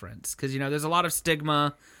a difference. Because, there's a lot of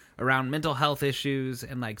stigma around mental health issues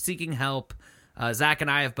and, like, seeking help. Zach and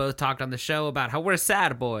I have both talked on the show about how we're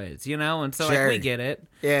sad boys, and so Sure. like, we get it.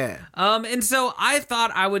 Yeah. And so I thought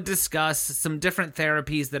I would discuss some different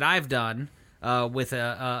therapies that I've done with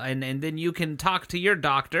and then you can talk to your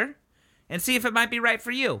doctor and see if it might be right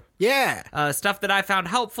for you. Yeah. Stuff that I found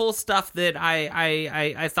helpful, stuff that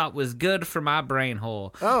I thought was good for my brain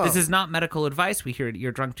hole. Oh. This is not medical advice. We here at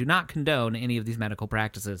You're Drunk do not condone any of these medical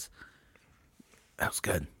practices. That was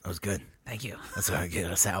good. Thank you. That's what I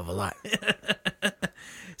get us out of a lot.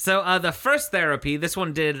 So the first therapy, this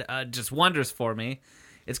one did just wonders for me.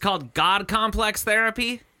 It's called God Complex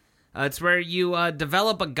Therapy. It's where you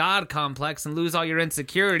develop a God complex and lose all your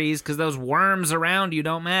insecurities because those worms around you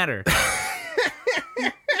don't matter.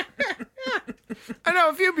 I know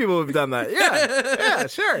a few people who've done that. Yeah,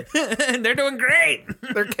 sure. And they're doing great.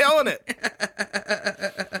 They're killing it.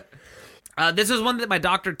 This was one that my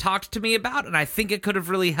doctor talked to me about, and I think it could have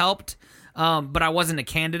really helped, but I wasn't a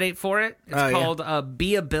candidate for it. It's called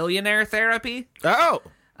Be a Billionaire Therapy. Oh.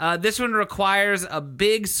 This one requires a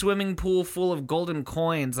big swimming pool full of golden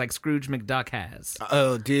coins like Scrooge McDuck has.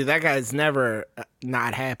 Oh, dude, that guy's never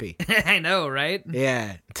not happy. I know, right?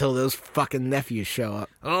 Yeah, until those fucking nephews show up.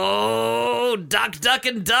 Oh, Duck, Duck,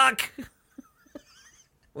 and Duck.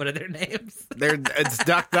 What are their names? It's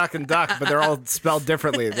Duck, Duck, and Duck, but they're all spelled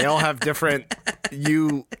differently. They all have different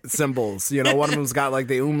U symbols. One of them's got like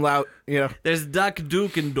the umlaut, There's Duck,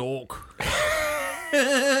 Duke, and Duck.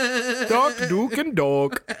 Duck, Duke, and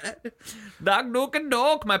Dog. Duck, Duke, and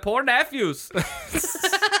Duck, my poor nephews.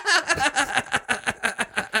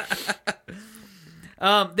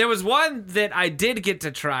 There was one that I did get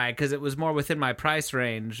to try because it was more within my price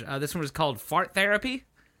range. This one was called Fart Therapy.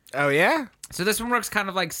 Oh, yeah? So this one works kind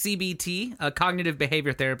of like CBT, cognitive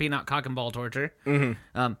behavior therapy, not cock and ball torture.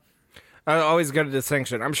 Mm-hmm. I always get a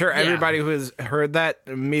distinction. I'm sure everybody who has heard that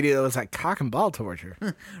immediately was like, cock and ball torture.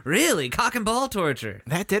 Really? Cock and ball torture?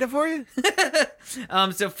 That did it for you?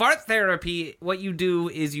 So fart therapy, what you do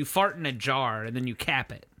is you fart in a jar and then you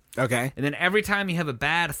cap it. Okay. And then every time you have a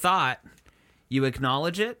bad thought, you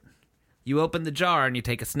acknowledge it, you open the jar, and you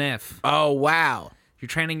take a sniff. Oh, wow. You're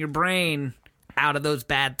training your brain out of those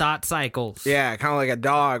bad thought cycles. Yeah, kind of like a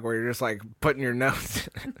dog where you're just like putting your nose.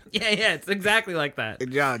 Yeah, it's exactly like that.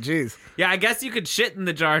 Yeah, jeez. Yeah, I guess you could shit in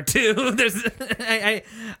the jar too. There's,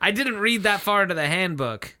 I didn't read that far into the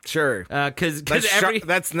handbook. Sure. Because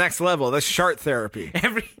That's next level. That's shart therapy.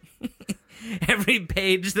 every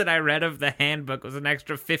page that I read of the handbook was an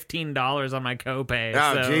extra $15 on my copay.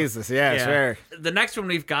 Oh, Jesus. Yeah, sure. The next one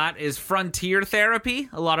we've got is frontier therapy.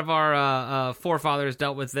 A lot of our forefathers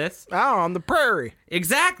dealt with this. Oh, on the prairie.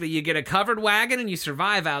 Exactly. You get a covered wagon and you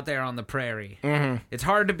survive out there on the prairie. Mm-hmm. It's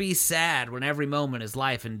hard to be sad when every moment is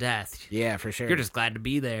life and death. Yeah, for sure. You're just glad to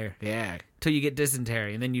be there. Yeah. Till you get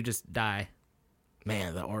dysentery and then you just die.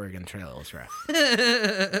 Man, the Oregon Trail is rough.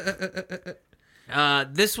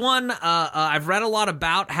 This one, I've read a lot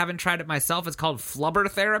about, haven't tried it myself. It's called flubber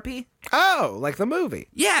therapy. Oh, like the movie.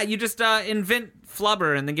 Yeah, you just invent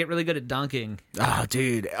flubber and then get really good at dunking. Oh,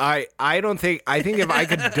 dude, I think if I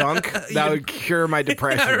could dunk, that would cure my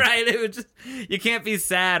depression. Right, it would just, you can't be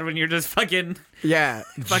sad when you're just fucking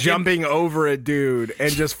jumping over a dude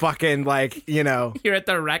and just fucking like, you're at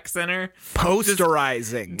the rec center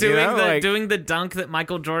posterizing, doing the dunk that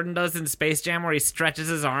Michael Jordan does in Space Jam where he stretches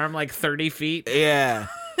his arm like 30 feet. Yeah.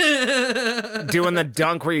 Doing the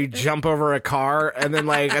dunk where you jump over a car and then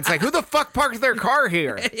it's like, who the fuck parked their car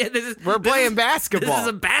here? Yeah, We're playing basketball. This is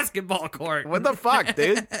a basketball court. What the fuck,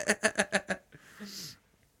 dude?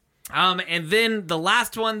 And then the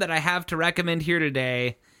last one that I have to recommend here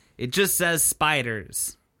today, it just says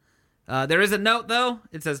spiders. There is a note though.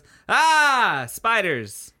 It says,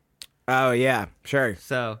 spiders. Oh yeah, sure.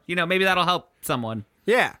 So, maybe that'll help someone.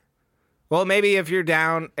 Yeah. Well, maybe if you're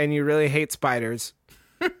down and you really hate spiders,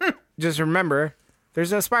 just remember,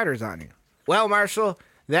 there's no spiders on you. Well, Marshall,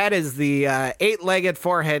 that is the 8-legged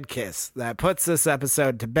forehead kiss that puts this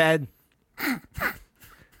episode to bed.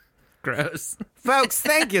 Gross. Folks,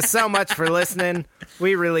 thank you so much for listening.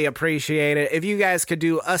 We really appreciate it. If you guys could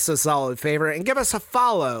do us a solid favor and give us a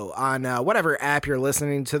follow on whatever app you're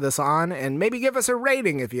listening to this on, and maybe give us a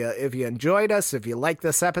rating if you enjoyed us, if you like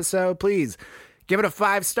this episode, please. Give it a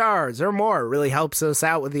 5 stars or more. It really helps us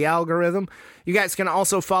out with the algorithm. You guys can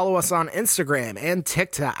also follow us on Instagram and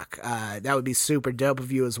TikTok. That would be super dope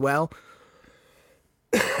of you as well.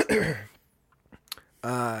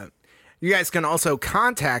 You guys can also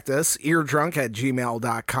contact us,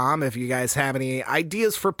 eardrunk@gmail.com, if you guys have any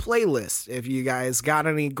ideas for playlists, if you guys got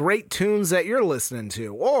any great tunes that you're listening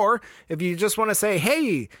to, or if you just want to say,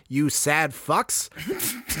 hey, you sad fucks,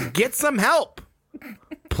 get some help.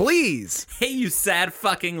 Please. Hey, you sad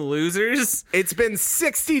fucking losers. It's been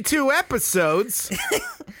 62 episodes.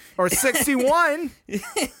 Or 61.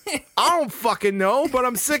 I don't fucking know, but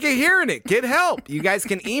I'm sick of hearing it. Get help. You guys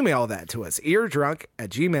can email that to us,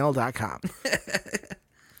 eardrunk@gmail.com.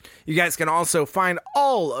 You guys can also find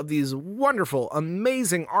all of these wonderful,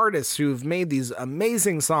 amazing artists who've made these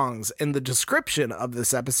amazing songs in the description of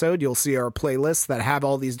this episode. You'll see our playlists that have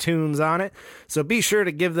all these tunes on it. So be sure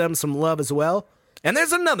to give them some love as well. And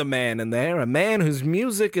there's another man in there, a man whose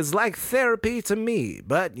music is like therapy to me.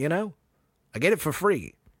 But, I get it for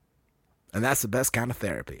free. And that's the best kind of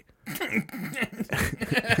therapy.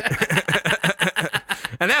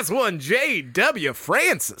 And that's one J.W.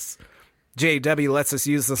 Francis. J.W. lets us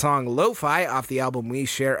use the song Lo-Fi off the album We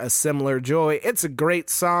Share a Similar Joy. It's a great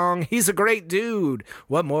song. He's a great dude.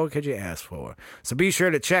 What more could you ask for? So be sure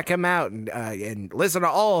to check him out and listen to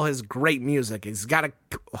all his great music. He's got a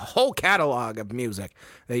whole catalog of music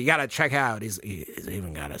that you got to check out. He's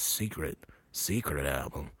even got a secret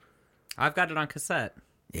album. I've got it on cassette.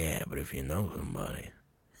 Yeah, but if you know somebody,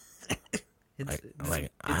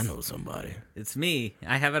 I know somebody. It's me.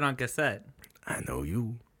 I have it on cassette. I know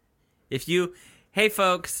you. Hey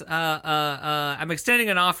folks, I'm extending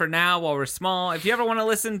an offer now while we're small. If you ever want to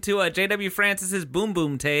listen to J.W. Francis's Boom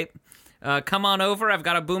Boom tape, come on over. I've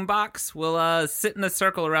got a boombox. We'll sit in a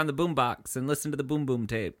circle around the boombox and listen to the Boom Boom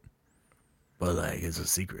tape. But it's a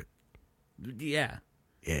secret. Yeah.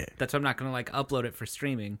 Yeah. That's why I'm not gonna upload it for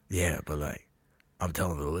streaming. Yeah, but I'm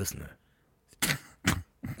telling the listener.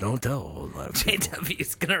 Don't tell a whole lot of people.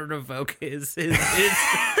 JW's gonna revoke his he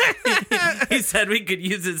said we could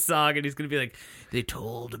use his song and he's gonna be like, they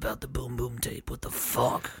told about the Boom Boom tape, what the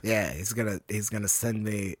fuck? Yeah, he's gonna send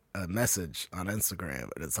me a message on Instagram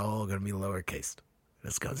and it's all gonna be lowercase.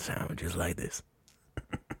 It's gonna sound just like this.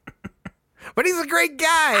 But he's a great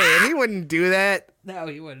guy and he wouldn't do that. No,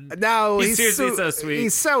 he wouldn't. No, he's seriously so sweet.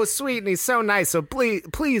 He's so sweet and he's so nice. So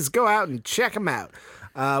please go out and check him out.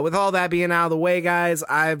 With all that being out of the way, guys,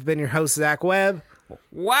 I've been your host, Zach Webb.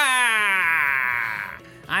 Wow!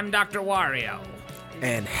 I'm Dr. Wario.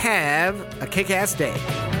 And have a kick-ass day.